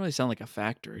 doesn't really sound like a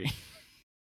factory.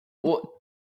 Well,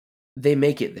 they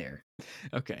make it there,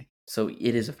 Okay. so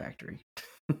it is a factory.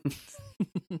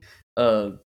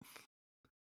 uh,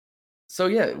 so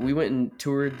yeah, we went and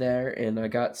toured there, and I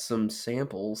got some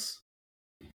samples.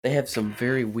 They have some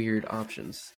very weird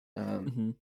options.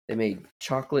 Mhm. They made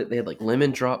chocolate. They had like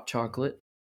lemon drop chocolate.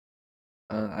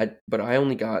 But I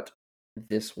only got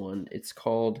this one. It's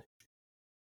called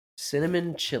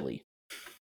cinnamon chili.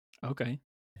 Okay.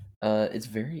 It's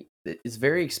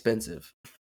very expensive,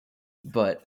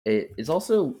 but it is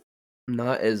also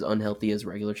not as unhealthy as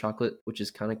regular chocolate, which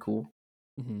is kind of cool.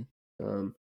 Mhm.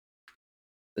 Um,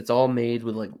 it's all made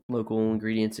with like local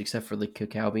ingredients except for the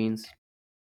cacao beans.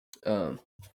 Um,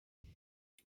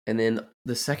 and then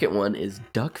the second one is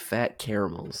duck fat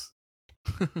caramels.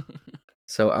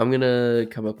 So I'm gonna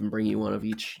come up and bring you one of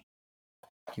each.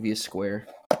 Give you a square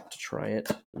to try it,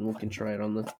 and we can try it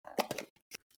on the.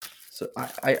 So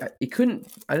I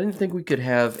didn't think we could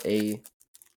have a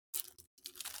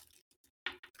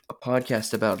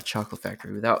podcast about a chocolate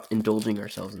factory without indulging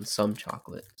ourselves in some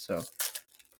chocolate. So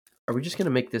are we just gonna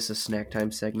make this a snack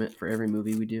time segment for every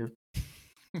movie we do?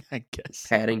 I guess.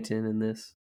 Paddington in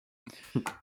this.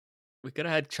 We could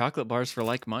have had chocolate bars for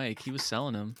like Mike. He was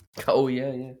selling them. Oh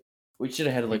yeah. We should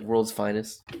have had like World's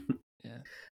Finest. Yeah.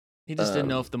 He just didn't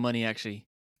know if the money actually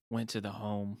went to the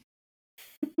home.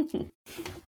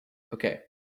 Okay.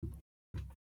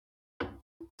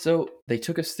 So they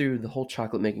took us through the whole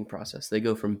chocolate making process. They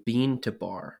go from bean to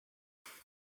bar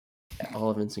at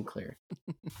Olive and Sinclair.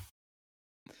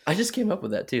 I just came up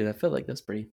with that too. I feel like that's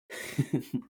pretty.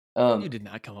 You did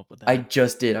not come up with that. I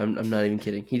just did. I'm not even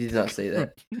kidding. He did not say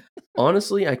that.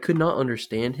 Honestly, I could not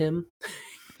understand him.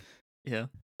 Yeah.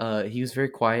 He was very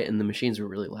quiet, and the machines were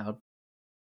really loud.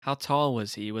 How tall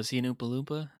was he? Was he an Oompa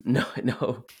Loompa?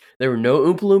 No, there were no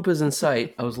Oompa Loompas in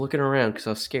sight. I was looking around because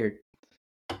I was scared.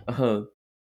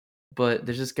 But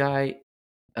there's this guy.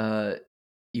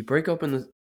 You break open the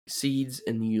seeds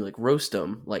and you like roast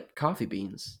them like coffee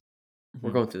beans. We're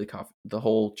Mhm. going through the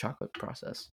whole chocolate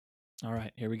process, All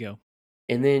right, here we go.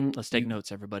 and then Let's take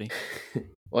notes, everybody.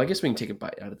 Well, I guess we can take a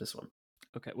bite out of this one.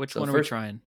 Okay, which So one are we first-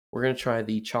 trying? We're gonna try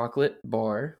the chocolate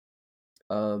bar,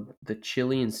 the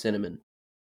chili and cinnamon.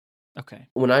 Okay.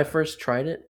 When I first tried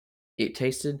it, it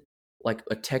tasted like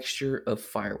a texture of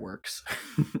fireworks.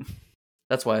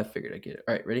 That's why I figured I'd get it.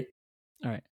 All right, ready?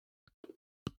 All right.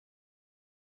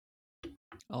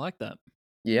 I like that.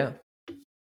 Yeah.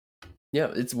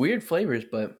 Yeah, it's weird flavors,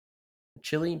 but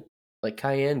chili, like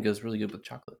cayenne, goes really good with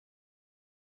chocolate.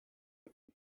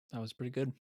 That was pretty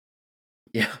good.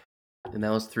 Yeah. And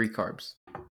that was 3 carbs.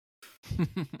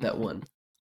 That one.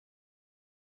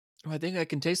 Oh, I think I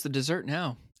can taste the dessert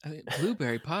now.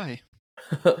 Blueberry pie.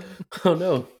 Oh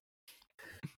no.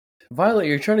 Violet,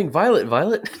 you're turning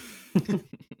violet.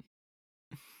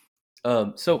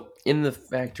 So in the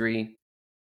factory,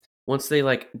 once they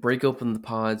like break open the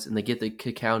pods and they get the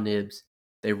cacao nibs,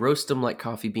 they roast them like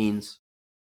coffee beans.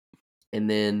 and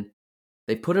then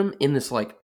they put them in this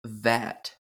like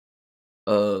vat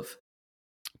of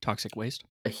Toxic waste.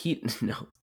 a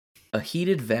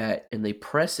heated vat, and they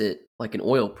press it like an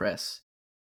oil press,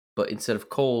 but instead of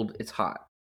cold, it's hot.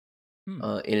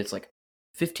 And it's like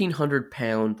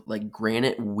 1,500-pound like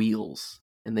granite wheels,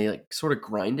 and they like sort of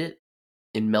grind it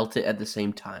and melt it at the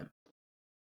same time.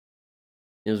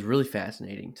 It was really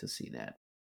fascinating to see that.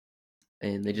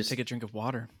 And they just Take a drink of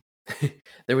water.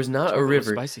 there was not a Chocolate was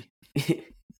river. spicy.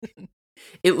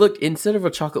 It looked, instead of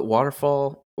a chocolate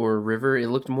waterfall or a river, it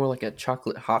looked more like a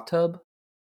chocolate hot tub.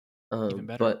 Even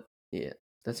better. But yeah,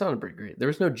 that sounded pretty great. There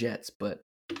was no jets, but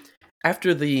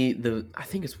after the I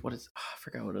think it's I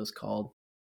forgot what it was called.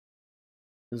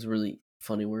 It was a really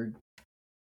funny word.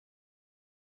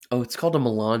 Oh, it's called a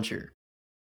melanger.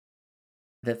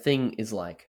 That thing is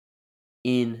like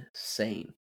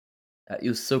insane. It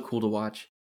was so cool to watch.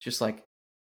 Just like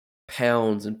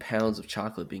pounds and pounds of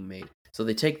chocolate being made. So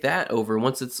they take that over.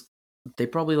 They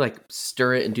probably like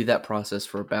stir it and do that process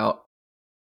for about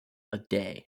a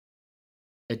day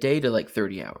to like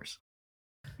 30 hours.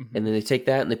 Mhm. And then they take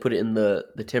that and they put it in the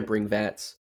tempering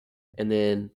vats, and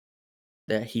then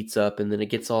that heats up, and then it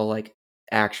gets all like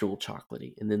actual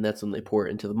chocolatey, and then that's when they pour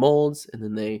it into the molds, and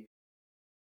then they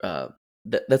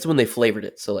that's when they flavored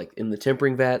it. So like in the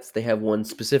tempering vats, they have one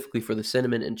specifically for the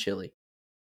cinnamon and chili,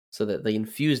 so that they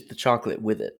infused the chocolate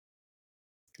with it.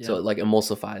 So it like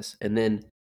emulsifies, and then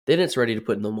it's ready to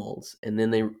put in the molds, and then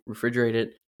they refrigerate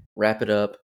it, wrap it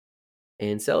up,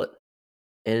 and sell it.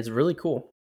 And it's really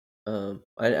cool.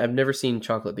 I've never seen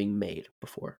chocolate being made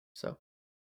before, so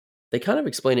they kind of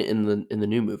explain it in the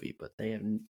new movie, but they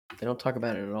don't talk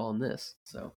about it at all in this.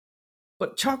 So,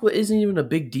 but chocolate isn't even a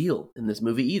big deal in this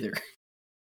movie either.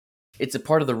 It's a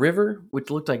part of the river, which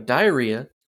looked like diarrhea,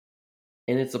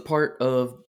 and it's a part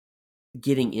of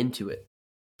getting into it.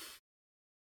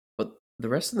 But the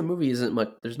rest of the movie isn't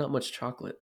much. There's not much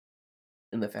chocolate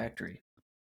in the factory.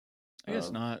 I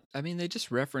guess not. I mean, they just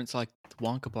reference like the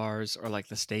Wonka bars or like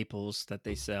the staples that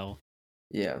they sell.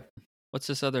 Yeah. What's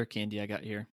this other candy I got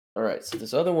here? All right. So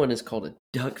this other one is called a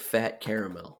duck fat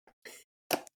caramel.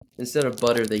 Instead of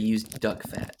butter, they used duck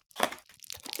fat.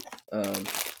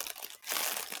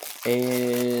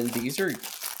 And these are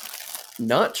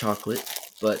not chocolate,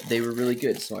 but they were really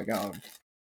good, so I got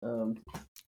them.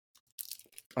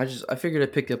 I figured I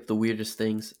picked up the weirdest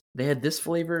things. They had this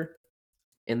flavor,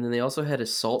 and then they also had a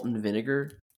salt and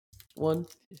vinegar one.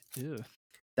 Ew.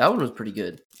 That one was pretty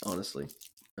good, honestly.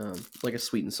 Like a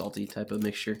sweet and salty type of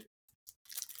mixture.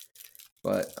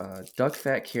 But duck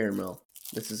fat caramel.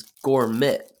 This is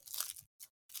gourmet.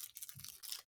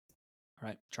 All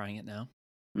right, trying it now.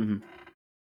 Mm-hmm.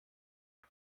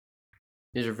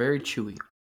 These are very chewy.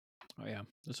 Oh yeah,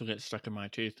 this will get stuck in my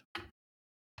teeth.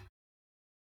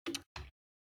 I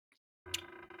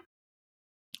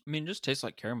mean, it just tastes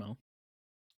like caramel,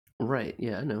 Right,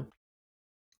 yeah, I know.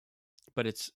 but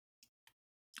it's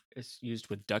used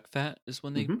with duck fat is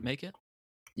when they Mhm. make it.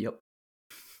 Yep.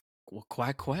 Well,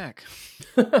 quack quack.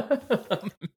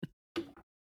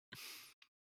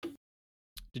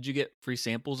 Did you get free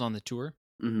samples on the tour?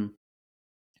 Mm-hmm.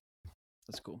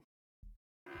 That's cool.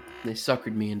 They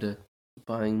suckered me into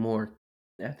buying more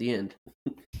at the end.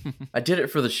 I did it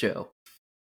for the show.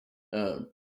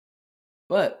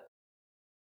 But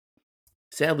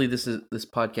sadly, this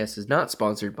podcast is not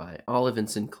sponsored by Olive and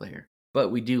Sinclair, but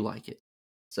we do like it.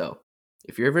 So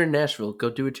if you're ever in Nashville, go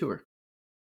do a tour.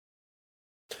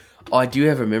 Oh, I do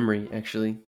have a memory,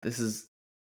 actually. This is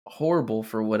horrible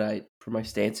for my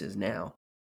stances now.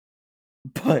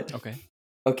 But Okay.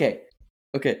 Okay.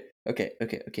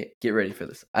 Get ready for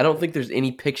this. I don't think there's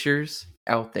any pictures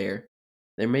out there.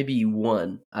 There may be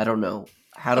one. I don't know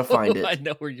how to find it. I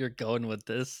know where you're going with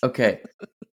this. Okay.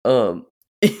 I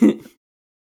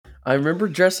remember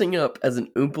dressing up as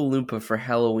an Oompa Loompa for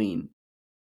Halloween,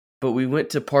 but we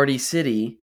went to Party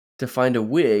City to find a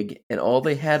wig, and all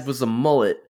they had was a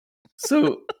mullet.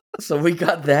 So we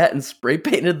got that and spray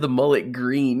painted the mullet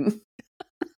green.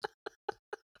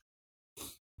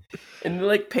 And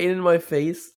like painted my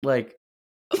face like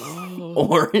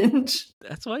orange.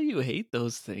 That's why you hate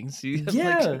those things. You have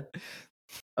Yeah.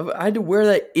 I had to wear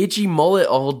that itchy mullet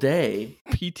all day.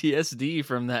 PTSD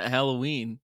from that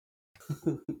Halloween.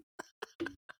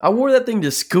 I wore that thing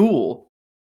to school.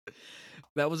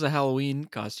 That was a Halloween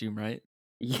costume, right?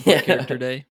 Yeah. Character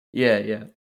day. Yeah.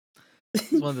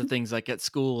 It's one of the things like at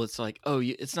school, it's like, oh,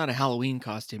 it's not a Halloween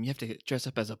costume. You have to dress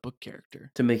up as a book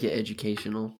character. To make it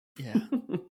educational. Yeah.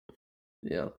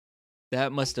 Yeah.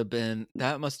 That must have been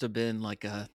like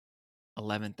a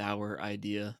 11th hour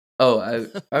idea. Oh,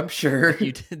 I'm sure.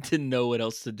 You didn't know what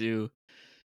else to do.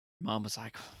 Mom was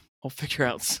like, I'll figure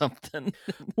out something.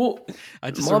 Well,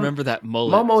 I just Mom- remember that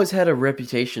mullet. Mom always had a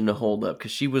reputation to hold up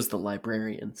because she was the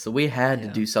librarian, so we had to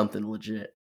Yeah. do something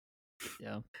legit.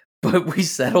 Yeah. But we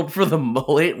settled for the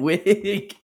mullet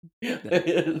wig.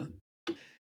 Yeah.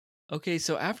 Okay,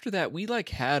 so after that, we like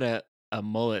had a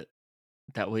mullet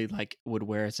that we like would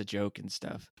wear as a joke and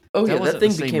stuff. Oh That yeah, wasn't that thing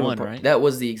the same became one, a part. right? That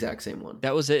was the exact same one.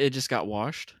 That was it. It just got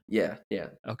washed. Yeah, yeah.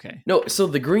 Okay. No, so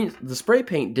the spray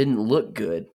paint didn't look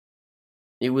good.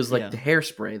 It was like Yeah. the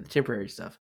hairspray, the temporary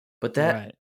stuff. But that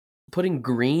Right. putting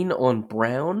green on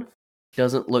brown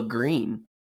doesn't look green.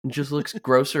 It just looks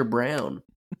grosser brown.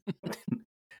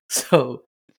 So,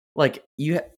 like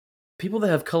people that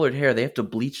have colored hair, they have to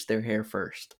bleach their hair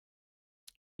first.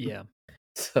 Yeah.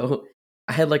 So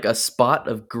I had like a spot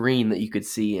of green that you could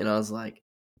see, and I was like,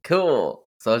 cool.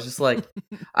 So I was just like,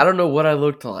 I don't know what I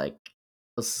looked like.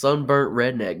 A sunburnt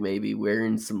redneck, maybe,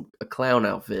 wearing a clown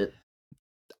outfit.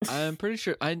 I'm pretty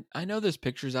sure I know there's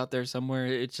pictures out there somewhere.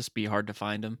 It'd just be hard to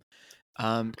find them.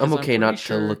 I'm okay not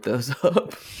to look those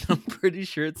up. I'm pretty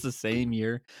sure it's the same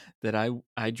year that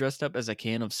I dressed up as a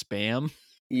can of Spam,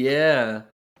 Yeah.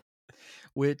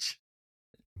 which,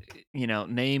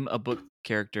 name a book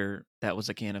character that was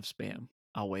a can of Spam.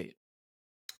 I'll wait.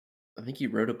 I think you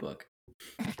wrote a book.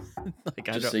 Like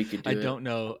Just so you could do I it. don't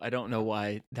know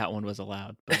why that one was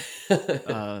allowed, but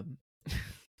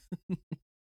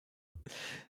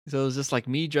so it was just like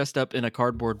me dressed up in a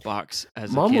cardboard box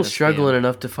as Mom a can was of struggling Spam.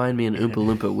 enough to find me an Oompa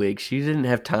Loompa wig. She didn't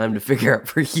have time to figure out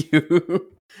for you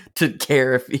to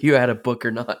care if you had a book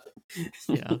or not.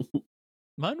 Yeah.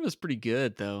 Mine was pretty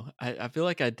good though. I feel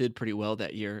like I did pretty well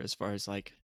that year as far as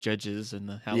like judges and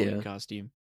the Halloween costume.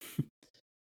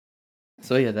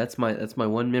 So yeah, that's my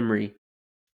one memory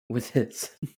with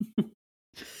this.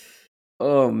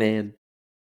 Oh man.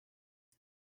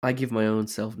 I give my own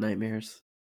self nightmares.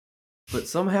 But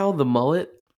somehow the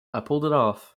mullet, I pulled it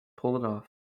off.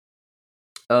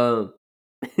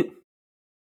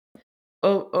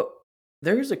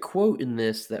 There's a quote in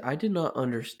this that I did not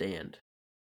understand.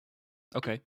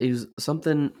 Okay. It was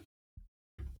something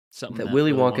Something that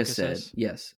Willy Wonka says? said.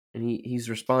 Yes. And he's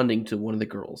responding to one of the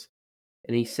girls.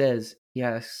 And he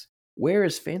asks, where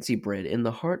is fancy bread, in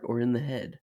the heart or in the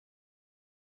head?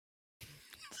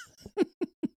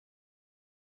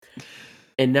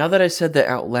 And now that I said that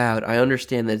out loud, I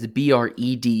understand that it's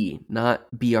BRED, not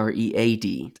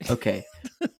BREAD. Okay.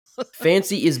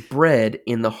 Fancy is bread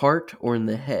in the heart or in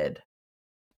the head?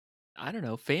 I don't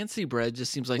know. Fancy bread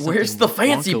just seems like Where's something the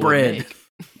fancy Wonka would bread? make.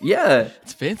 Yeah.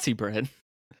 It's fancy bread.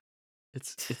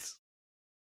 It's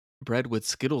bread with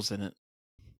Skittles in it.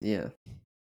 Yeah.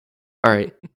 All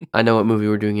right. I know what movie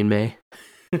we're doing in May.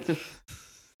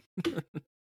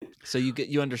 So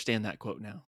you understand that quote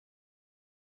now.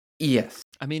 Yes.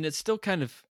 I mean, it's still kind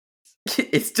of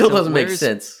It still doesn't make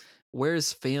sense.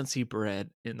 Where's fancy bread,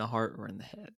 in the heart or in the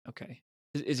head? Okay.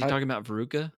 Is he talking about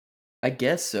Veruca? I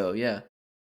guess so, yeah.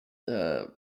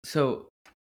 So,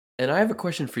 and I have a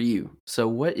question for you. So,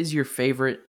 what is your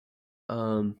favorite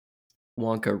Wonka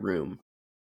room?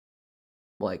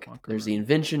 Like, there's the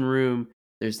invention room,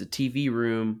 there's the TV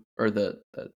room, or the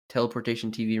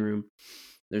teleportation TV room.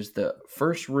 There's the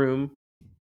first room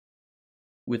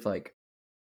with like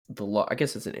I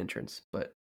guess it's an entrance,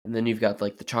 and then you've got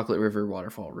like the Chocolate River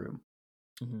waterfall room.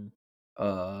 Mm-hmm.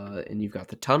 And you've got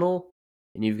the tunnel,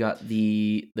 and you've got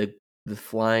the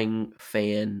flying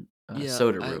fan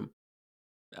soda room.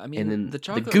 I mean, and then the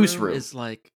chocolate the goose room is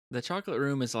like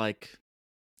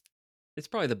it's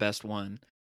probably the best one,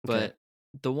 but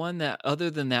the one that other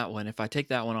than that one, if I take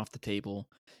that one off the table,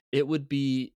 it would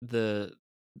be the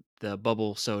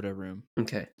bubble soda room.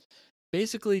 Okay.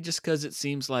 Basically, just because it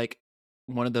seems like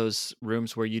one of those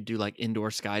rooms where you do like indoor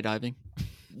skydiving.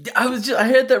 I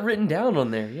had that written down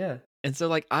on there, yeah. And so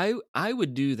like I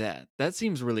would do that. That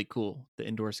seems really cool, the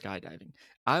indoor skydiving.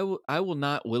 I will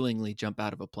not willingly jump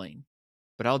out of a plane,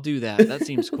 but I'll do that. That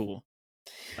seems cool.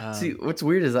 See, what's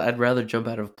weird is I'd rather jump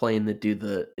out of a plane than do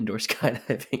the indoor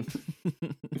skydiving.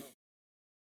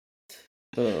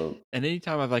 And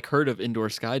anytime I've like heard of indoor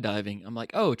skydiving, I'm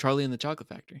like, oh, Charlie and the Chocolate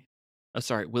Factory. Oh,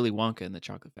 sorry, Willy Wonka and the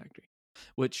Chocolate Factory.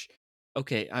 Which,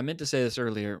 okay, I meant to say this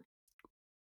earlier.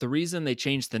 The reason they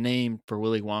changed the name for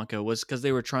Willy Wonka was because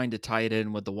they were trying to tie it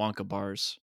in with the Wonka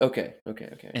bars. Okay.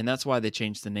 And that's why they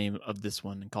changed the name of this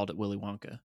one and called it Willy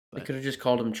Wonka. They could have just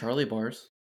called them Charlie bars.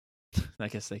 I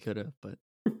guess they could have, but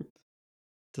it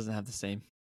doesn't have the same.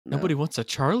 No. Nobody wants a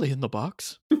Charlie in the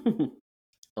box.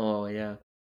 Oh, yeah.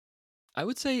 I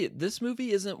would say this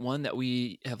movie isn't one that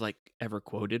we have like ever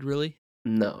quoted, really.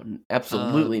 No,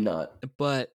 absolutely not.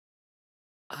 But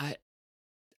I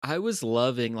was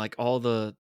loving like all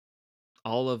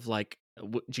of like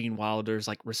Gene Wilder's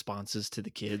like responses to the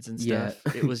kids and Yeah.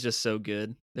 stuff. It was just so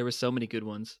good. There were so many good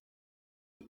ones.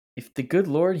 If the good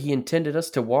Lord he intended us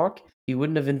to walk, he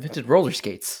wouldn't have invented roller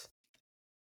skates.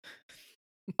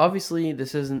 Obviously,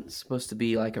 this isn't supposed to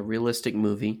be like a realistic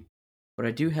movie, but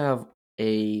I do have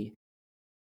a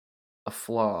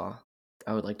flaw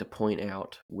I would like to point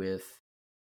out with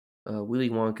Willy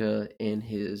Wonka and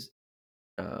his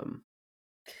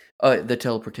the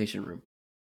teleportation room.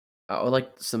 I would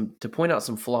like to point out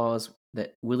some flaws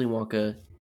that Willy Wonka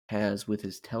has with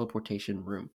his teleportation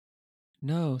room.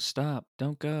 No, stop!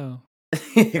 Don't go.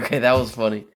 Okay, that was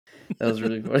funny. That was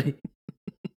really funny.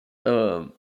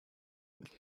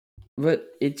 But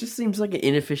it just seems like an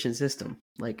inefficient system.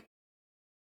 Like,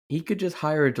 he could just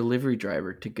hire a delivery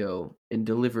driver to go and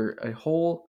deliver a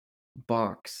whole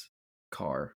box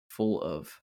car full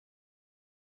of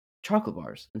chocolate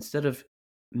bars instead of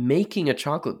making a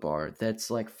chocolate bar that's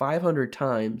like 500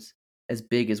 times as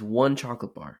big as one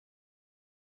chocolate bar.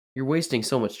 You're wasting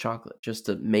so much chocolate just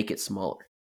to make it smaller.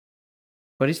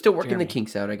 But he's still working the Jeremy.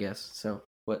 kinks out, I guess. So,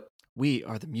 what? We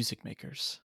are the music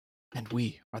makers, and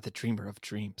we are the dreamer of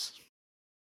dreams.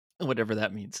 Whatever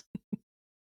that means.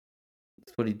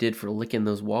 That's what he did for licking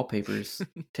those wallpapers,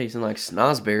 tasting like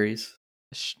snozberries.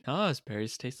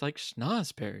 Schnozberries taste like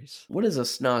schnozberries. What is a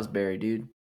snozberry, dude?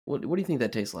 What do you think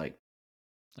that tastes like?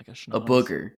 Like a A schnoz.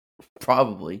 booger.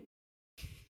 Probably.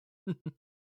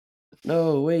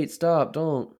 No, wait, stop,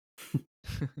 don't.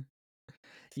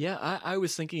 Yeah, I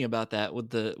was thinking about that with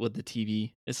the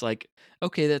TV. It's like,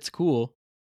 okay, that's cool,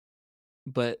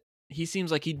 but he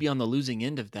seems like he'd be on the losing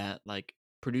end of that, like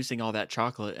producing all that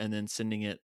chocolate and then sending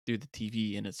it through the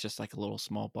TV, and it's just like a little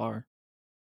small bar.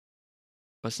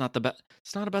 But it's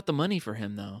not about the money for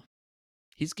him though.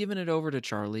 He's giving it over to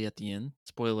Charlie at the end.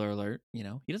 Spoiler alert, he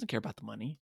doesn't care about the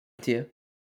money. Yeah.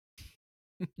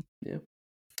 Yeah.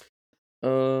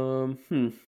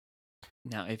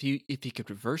 Now, if you could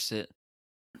reverse it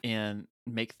and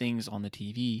make things on the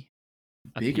TV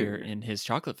appear Bigger. in his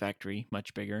chocolate factory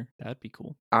much bigger, that'd be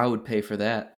cool. I would pay for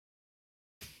that.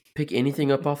 Pick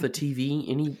anything up off the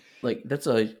TV, that's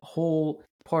a whole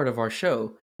part of our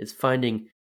show is finding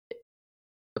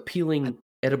appealing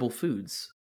edible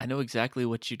foods. I know exactly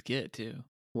what you'd get too.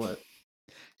 What?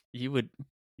 You would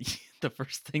the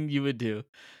first thing you would do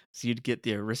is you'd get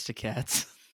the Aristocats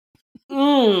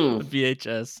Mm.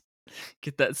 VHS.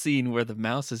 Get that scene where the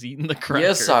mouse is eating the cracker.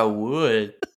 Yes, I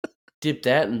would. Dip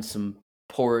that in some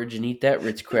porridge and eat that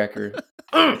Ritz cracker.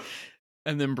 And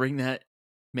then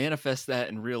manifest that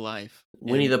in real life.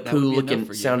 Winnie the Pooh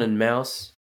looking, sounding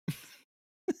mouse.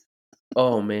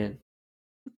 Oh, man.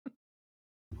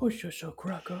 Push yourself,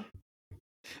 cracker.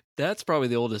 That's probably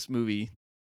the oldest movie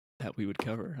that we would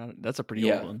cover. That's a pretty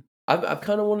old one. I've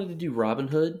kind of wanted to do Robin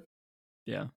Hood.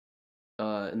 Yeah.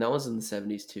 And that was in the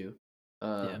 70s too.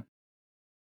 Yeah.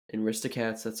 And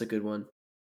Aristocats, that's a good one.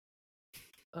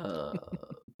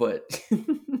 But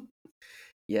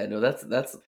yeah, no,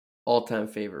 that's all-time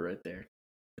favorite right there.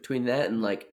 Between that and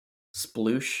like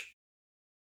Sploosh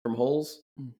from Holes.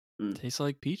 Tastes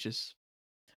like peaches.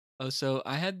 Oh, so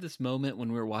I had this moment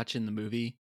when we were watching the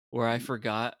movie where I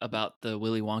forgot about the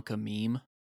Willy Wonka meme.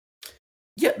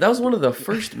 Yeah, that was one of the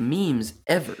first memes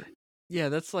ever. Yeah,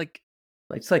 that's like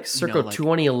it's like circa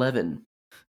 2011.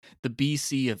 The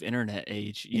BC of internet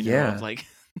age, of like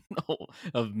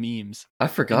of memes. I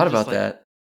forgot about that.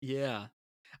 Yeah.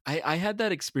 I had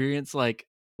that experience like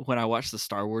when I watch the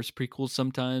Star Wars prequels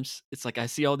sometimes. It's like I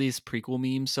see all these prequel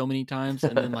memes so many times,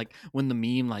 and then like when the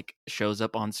meme like shows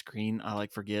up on screen, I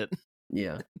like forget.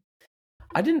 Yeah.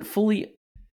 I didn't fully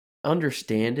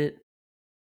understand it.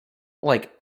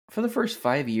 Like, for the first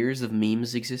 5 years of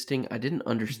memes existing, I didn't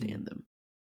understand them.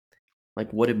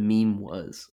 Like, what a meme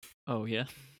was. Oh, yeah.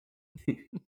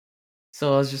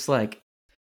 So I was just like,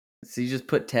 so you just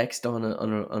put text on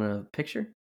a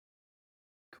picture?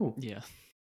 Cool. Yeah.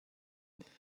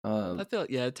 I feel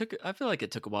like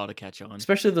it took a while to catch on.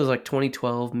 Especially those like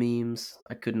 2012 memes.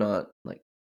 I could not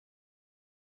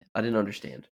I didn't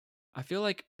understand. I feel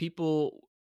like people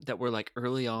that were like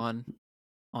early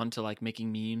onto like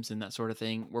making memes and that sort of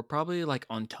thing were probably like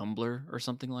on Tumblr or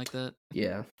something like that.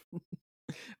 Yeah.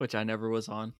 Which I never was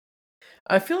on.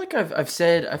 I feel like I've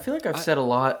said a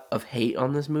lot of hate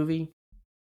on this movie,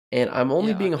 and I'm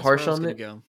only being harsh on it.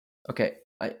 Okay,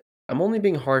 I'm only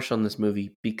being harsh on this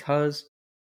movie because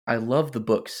I love the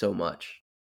book so much,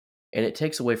 and it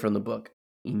takes away from the book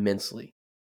immensely.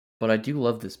 But I do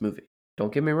love this movie.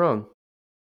 Don't get me wrong.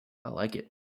 I like it.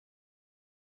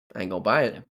 I ain't gonna buy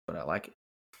it, but I like it.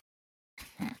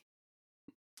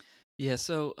 Yeah,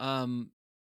 so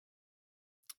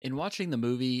in watching the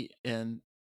movie and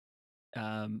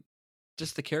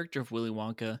just the character of Willy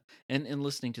Wonka and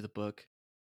listening to the book.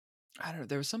 I don't know.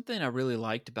 There was something I really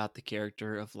liked about the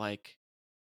character of like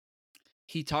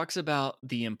he talks about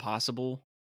the impossible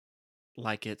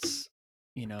like it's,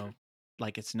 you know,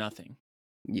 like it's nothing.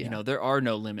 Yeah. There are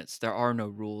no limits, there are no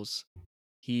rules.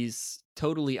 He's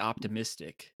totally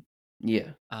optimistic.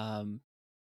 Yeah. Um,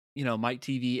 Mike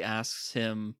TV asks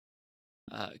him,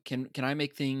 can I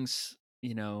make things,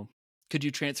 could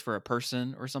you transfer a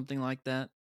person or something like that,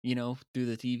 through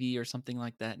the TV or something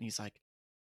like that? And he's like,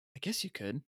 I guess you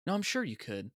could. No, I'm sure you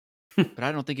could, but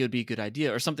I don't think it would be a good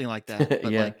idea or something like that.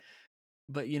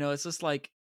 But Yeah. it's just like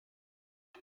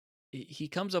he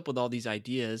comes up with all these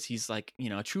ideas. He's like,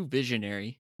 a true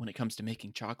visionary when it comes to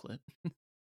making chocolate.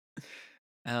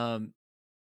 Um,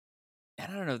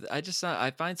 and I don't know.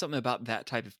 I find something about that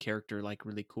type of character like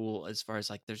really cool as far as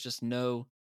like there's just no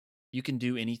you can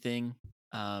do anything.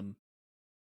 Um,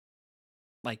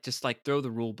 like just like throw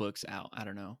the rule books out. I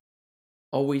don't know.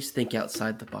 Always think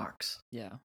outside the box.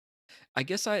 Yeah. I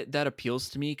guess that appeals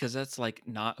to me because that's like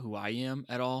not who I am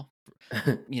at all.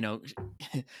 You know,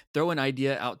 throw an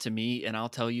idea out to me and I'll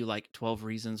tell you like 12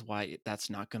 reasons why that's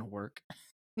not going to work.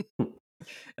 And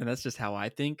that's just how I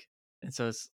think. And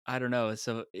so I don't know.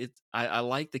 So I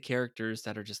like the characters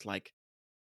that are just like,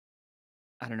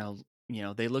 I don't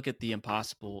know, they look at the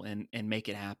impossible and make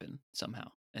it happen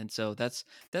somehow. And so that's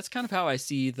kind of how I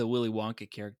see the Willy Wonka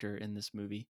character in this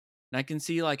movie. And I can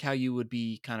see like how you would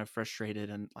be kind of frustrated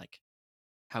and like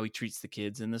how he treats the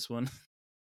kids in this one.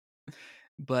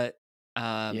 But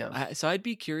Yeah. so I'd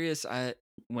be curious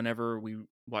whenever we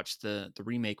watch the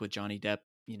remake with Johnny Depp,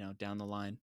 down the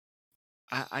line.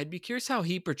 I'd be curious how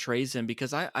he portrays him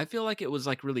because I feel like it was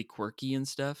like really quirky and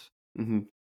stuff. Hmm.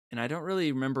 And I don't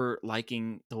really remember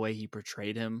liking the way he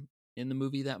portrayed him in the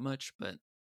movie that much, but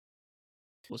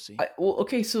we'll see. Well,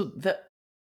 okay, so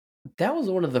that was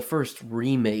one of the first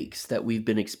remakes that we've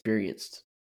been experienced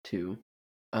to.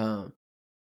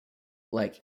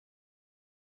 Like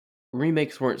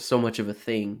remakes weren't so much of a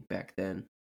thing back then.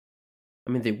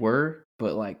 I mean, they were,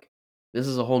 but like this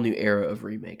is a whole new era of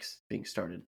remakes being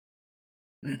started.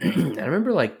 I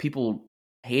remember like people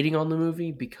hating on the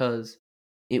movie because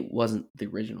it wasn't the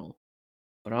original.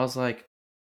 But I was like,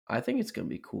 I think it's gonna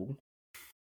be cool.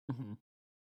 Mhm.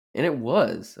 And it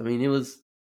was. I mean, it was.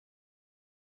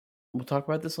 We'll talk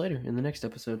about this later in the next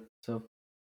episode. So,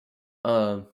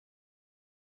 um,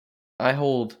 I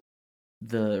hold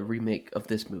the remake of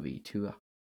this movie to a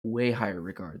way higher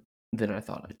regard than I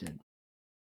thought I did.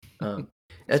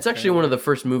 That's actually one of the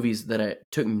first movies that I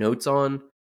took notes on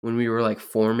when we were like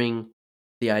forming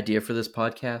the idea for this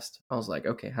podcast. I was like,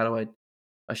 okay, how do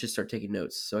I should start taking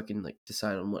notes so I can like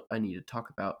decide on what I need to talk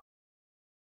about.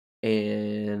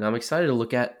 And I'm excited to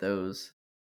look at those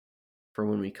for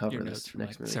when we cover Your this notes from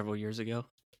next like movie. several years ago.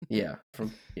 Yeah,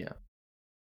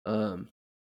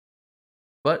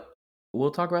 but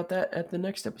we'll talk about that at the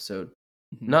next episode.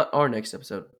 Mhm. Not our next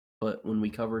episode, but when we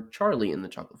cover Charlie in the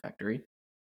Chocolate Factory.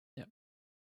 Yep.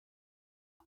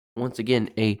 Once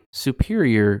again, a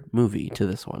superior movie to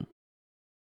this one.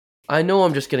 I know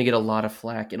I'm just going to get a lot of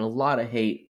flack and a lot of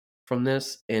hate from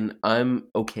this, and I'm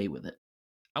okay with it.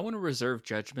 I want to reserve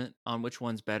judgment on which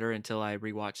one's better until I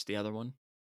rewatch the other one.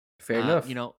 Fair enough.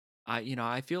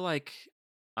 I feel like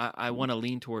I want to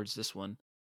lean towards this one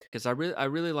because I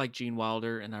really like Gene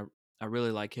Wilder and I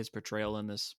really like his portrayal in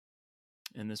this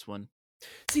one.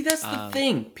 See, that's the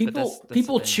thing. People that's the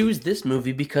thing. choose this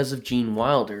movie because of Gene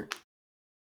Wilder.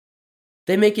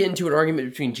 They make it into an argument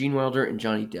between Gene Wilder and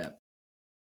Johnny Depp.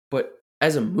 But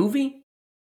as a movie,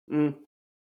 the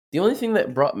only thing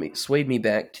that swayed me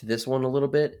back to this one a little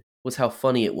bit was how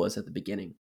funny it was at the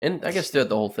beginning, and I guess throughout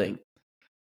the whole thing.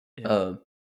 Yeah.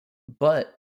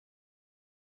 But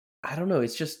I don't know.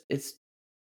 It's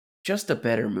just a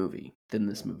better movie than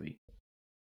this movie.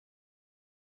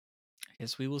 I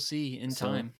guess we will see in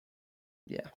time.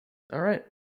 Yeah. All right.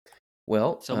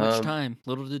 Well, so much time,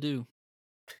 little to do.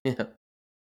 Yeah.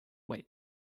 Wait.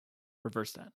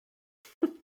 Reverse that.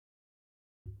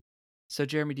 So,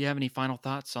 Jeremy, do you have any final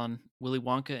thoughts on Willy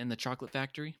Wonka and the Chocolate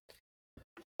Factory?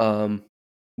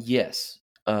 Yes.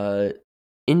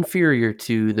 Inferior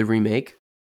to the remake.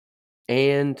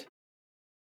 And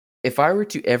if I were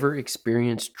to ever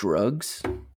experience drugs,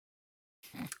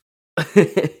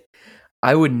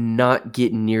 I would not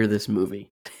get near this movie.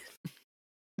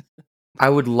 I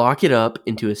would lock it up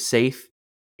into a safe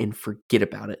and forget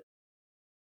about it.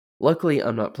 Luckily,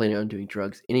 I'm not planning on doing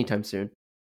drugs anytime soon.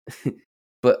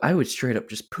 But I would straight up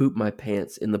just poop my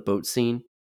pants in the boat scene.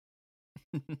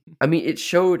 I mean, it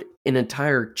showed an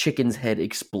entire chicken's head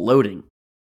exploding.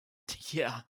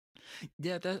 Yeah.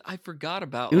 Yeah, I forgot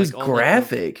about it. Was like, all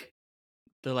graphic.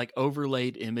 the like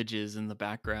overlaid images in the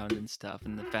background and stuff,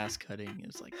 and the fast cutting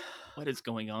is like, what is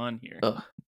going on here? Ugh.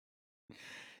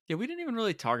 Yeah, we didn't even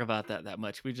really talk about that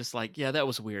much. We just like, yeah, that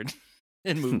was weird,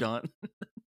 and moved on.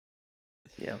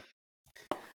 Yeah.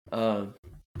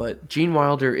 But Gene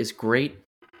Wilder is great.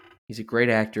 He's a great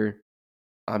actor.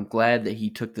 I'm glad that he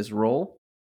took this role.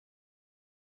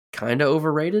 Kind of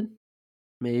overrated,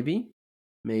 maybe.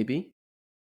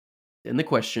 In the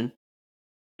question,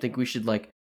 I think we should like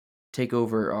take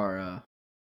over our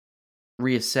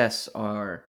reassess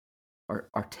our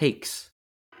takes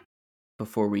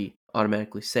before we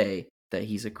automatically say that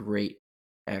he's a great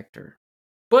actor.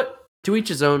 But to each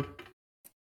his own.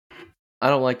 I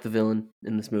don't like the villain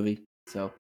in this movie. So,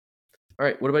 all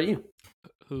right, what about you?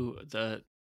 Who the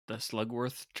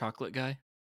Slugworth chocolate guy?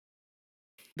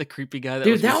 The creepy guy that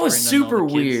Dude, that was whispering in all super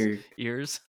the kids' weird.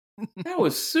 ears. That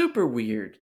was super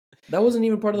weird. That wasn't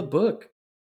even part of the book.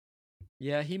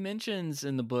 Yeah, he mentions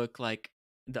in the book like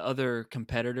the other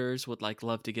competitors would like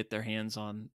love to get their hands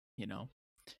on,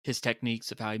 his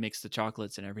techniques of how he makes the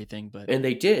chocolates and everything, but And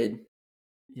they did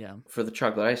yeah. for the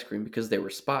chocolate ice cream because they were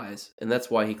spies, and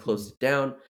that's why he closed it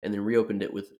down and then reopened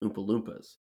it with Oompa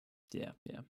Loompas. Yeah.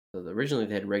 So originally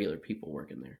they had regular people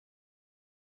working there.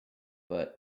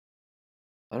 But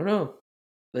I don't know.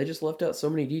 They just left out so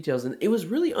many details, and it was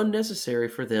really unnecessary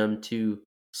for them to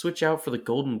switch out for the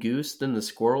golden goose, then the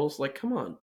squirrels. Like, come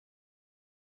on.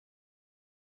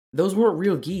 Those weren't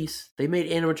real geese. They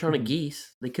made animatronic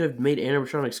geese. They could have made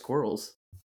animatronic squirrels.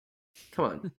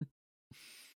 Come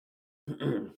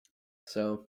on.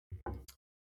 So,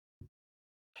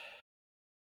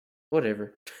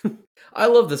 whatever. I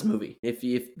love this movie, if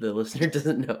the listener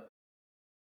doesn't know.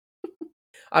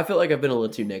 I feel like I've been a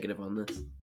little too negative on this.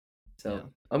 So, Yeah.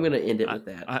 I'm going to end it with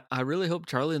that. I really hope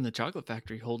Charlie and the Chocolate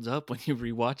Factory holds up when you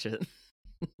rewatch it.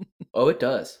 Oh, it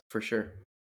does, for sure.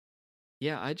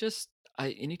 Yeah,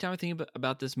 anytime I think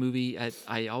about this movie,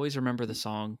 I always remember the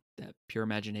song, that Pure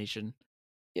Imagination.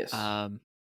 Yes. I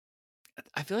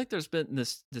feel like there's been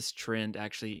this trend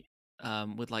actually,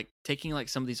 with like taking like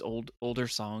some of these older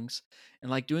songs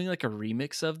and like doing like a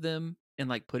remix of them and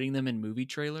like putting them in movie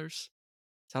trailers.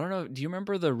 So I don't know. Do you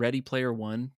remember the Ready Player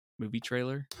One movie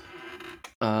trailer?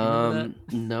 remember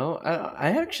that? No,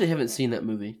 I actually haven't seen that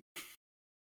movie.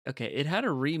 Okay, it had a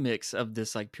remix of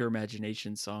this like Pure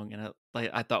Imagination song, and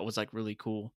I thought was like really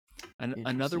cool. And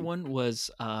another Interesting. one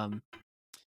was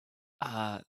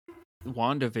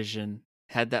WandaVision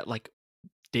had that like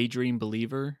Daydream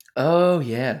Believer Oh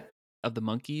yeah, of the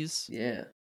monkeys. yeah.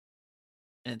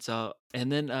 And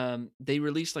then they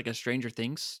released like a Stranger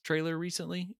Things trailer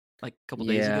recently, like a couple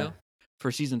days Yeah. ago,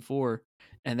 for season 4,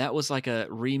 and that was like a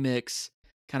remix,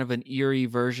 kind of an eerie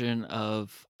version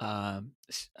of what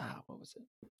was it?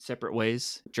 Separate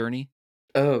Ways, Journey.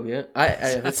 Oh yeah, I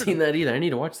haven't seen that either. I need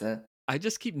to watch that. I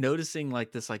just keep noticing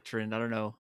like this like trend. I don't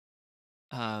know.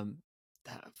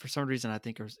 For some reason, I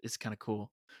think it's kind of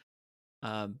cool.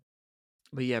 But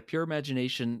yeah, Pure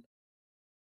Imagination.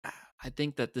 I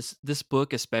think that this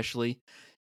book especially,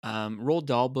 Roald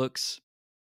Dahl books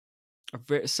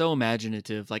are so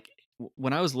imaginative. Like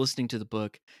when I was listening to the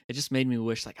book, it just made me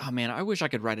wish, like, oh man, I wish I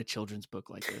could write a children's book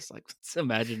like this. Like, it's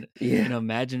Yeah.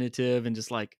 imaginative and just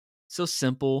like so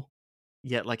simple,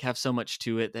 yet like have so much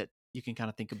to it that you can kind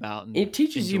of think about. And It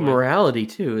teaches you enjoy. morality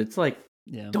too. It's like,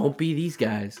 Yeah. don't be these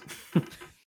guys.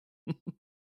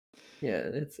 Yeah,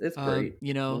 it's great.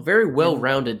 A very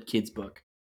well-rounded kids book.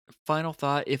 Final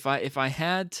thought: if I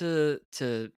had to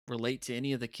relate to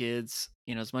any of the kids,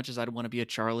 as much as I'd want to be a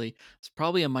Charlie, it's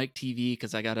probably a Mike TV,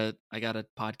 because I got a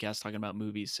podcast talking about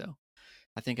movies. So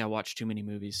I think I watch too many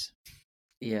movies.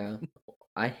 Yeah,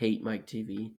 I hate Mike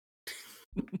TV.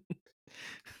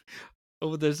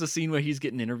 Oh, there's a scene where he's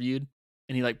getting interviewed,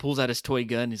 and he like pulls out his toy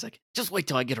gun. And he's like, "Just wait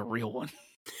till I get a real one."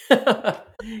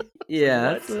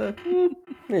 Yeah, that's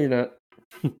maybe not.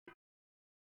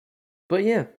 But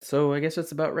yeah, so I guess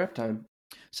it's about rep time.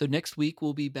 So next week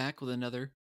we'll be back with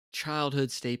another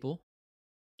childhood staple.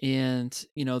 And,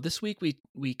 this week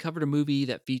we covered a movie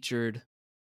that featured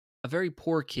a very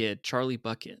poor kid, Charlie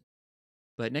Bucket.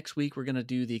 But next week we're going to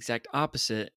do the exact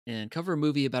opposite and cover a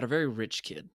movie about a very rich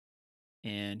kid.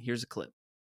 And here's a clip.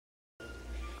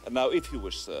 And now, if you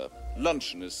wish, sir,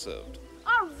 luncheon is served.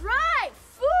 All right,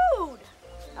 food!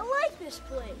 I like this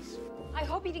place. I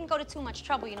hope you didn't go to too much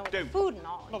trouble, with the Don't. food and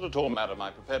all. Not at all, madam. I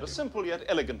prepared a simple yet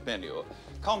elegant menu.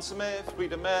 Consommé,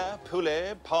 fruits de mer,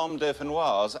 poulet, pomme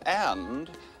dauphinoise, and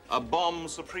a bombe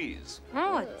surprise.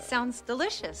 Oh, it sounds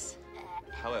delicious.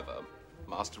 However,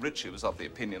 Master Ritchie was of the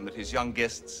opinion that his young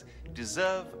guests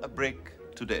deserve a break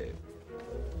today.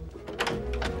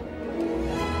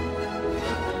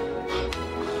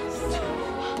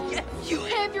 You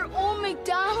have your own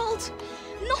McDonald's?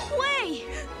 No way!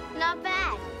 Not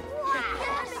bad.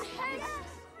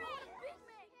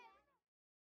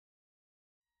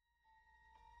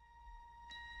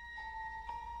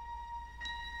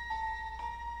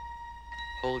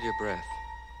 Hold your breath.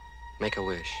 Make a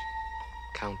wish.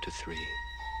 Count to 3.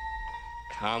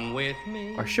 Come with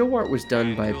me. Our show art was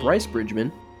done by Bryce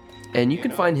Bridgman, and you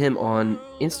can find him on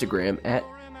Instagram at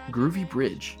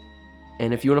GroovyBridge.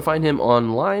 And if you want to find him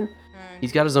online,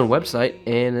 he's got his own website,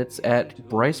 and it's at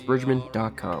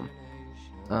brycebridgman.com.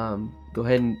 Go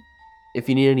ahead and, if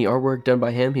you need any artwork done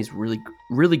by him, he's really,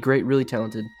 really great, really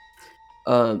talented.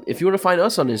 If you want to find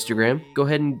us on Instagram, go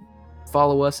ahead and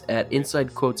follow us at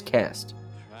Inside Quotes Cast.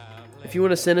 If you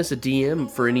want to send us a DM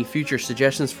for any future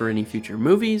suggestions for any future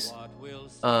movies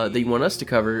that you want us to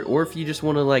cover, or if you just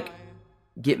want to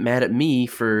get mad at me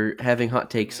for having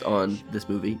hot takes on this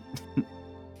movie,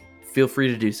 feel free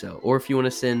to do so. Or if you want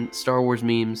to send Star Wars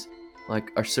memes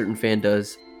like our certain fan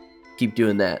does, keep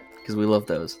doing that because we love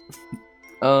those.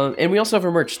 And we also have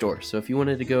a merch store, so if you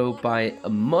wanted to go buy a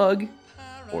mug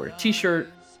or a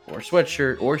t-shirt or a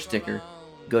sweatshirt or a sticker,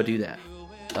 go do that.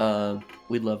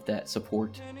 We'd love that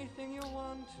support.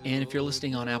 And if you're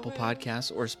listening on Apple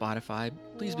Podcasts or Spotify,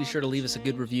 please be sure to leave us a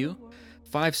good review,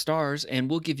 5 stars, and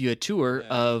we'll give you a tour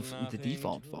of the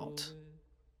Default Vault.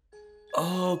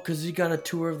 Oh, because you got a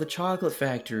tour of the chocolate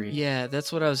factory. Yeah,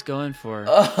 that's what I was going for.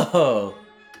 Oh.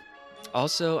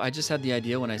 Also, I just had the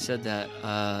idea when I said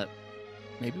that,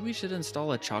 maybe we should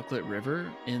install a chocolate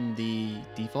river in the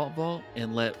Default Vault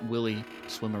and let Willie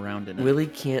swim around in it. Willie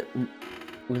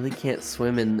can't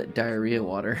swim in diarrhea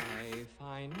water.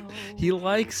 He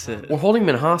likes it. We're holding him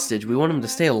in hostage. We want him to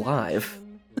stay alive.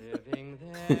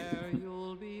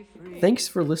 Thanks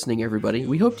for listening, everybody.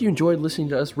 We hope you enjoyed listening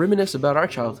to us reminisce about our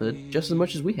childhood just as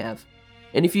much as we have.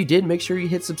 And if you did, make sure you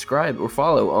hit subscribe or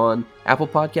follow on Apple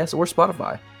Podcasts or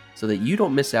Spotify so that you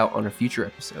don't miss out on a future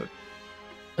episode.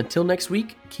 Until next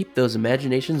week, keep those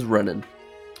imaginations running.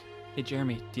 Hey,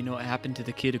 Jeremy, do you know what happened to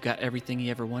the kid who got everything he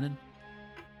ever wanted?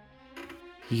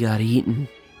 He got eaten.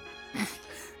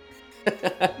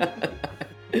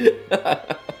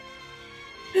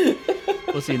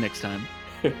 We'll see you next time.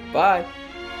 Bye.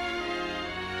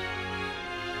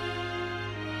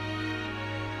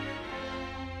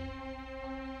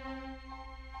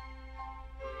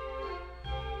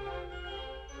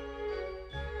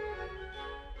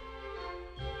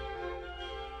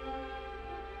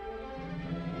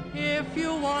 If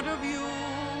you want to view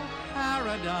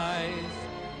paradise,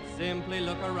 simply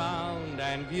look around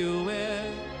and view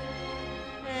it.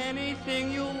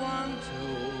 Anything you want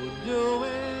to do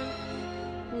it.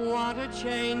 Want to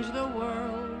change the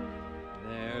world,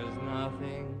 there's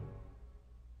nothing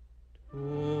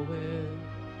to it.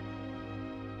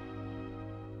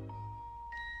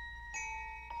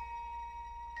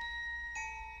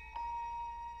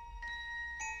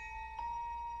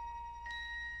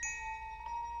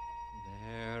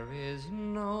 There is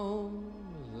no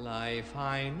life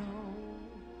I know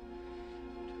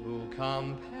to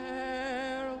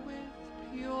compare with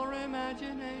pure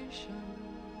imagination.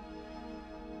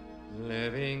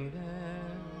 Living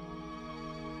there,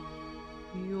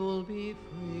 you'll be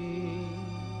free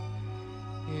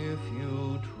if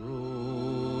you truly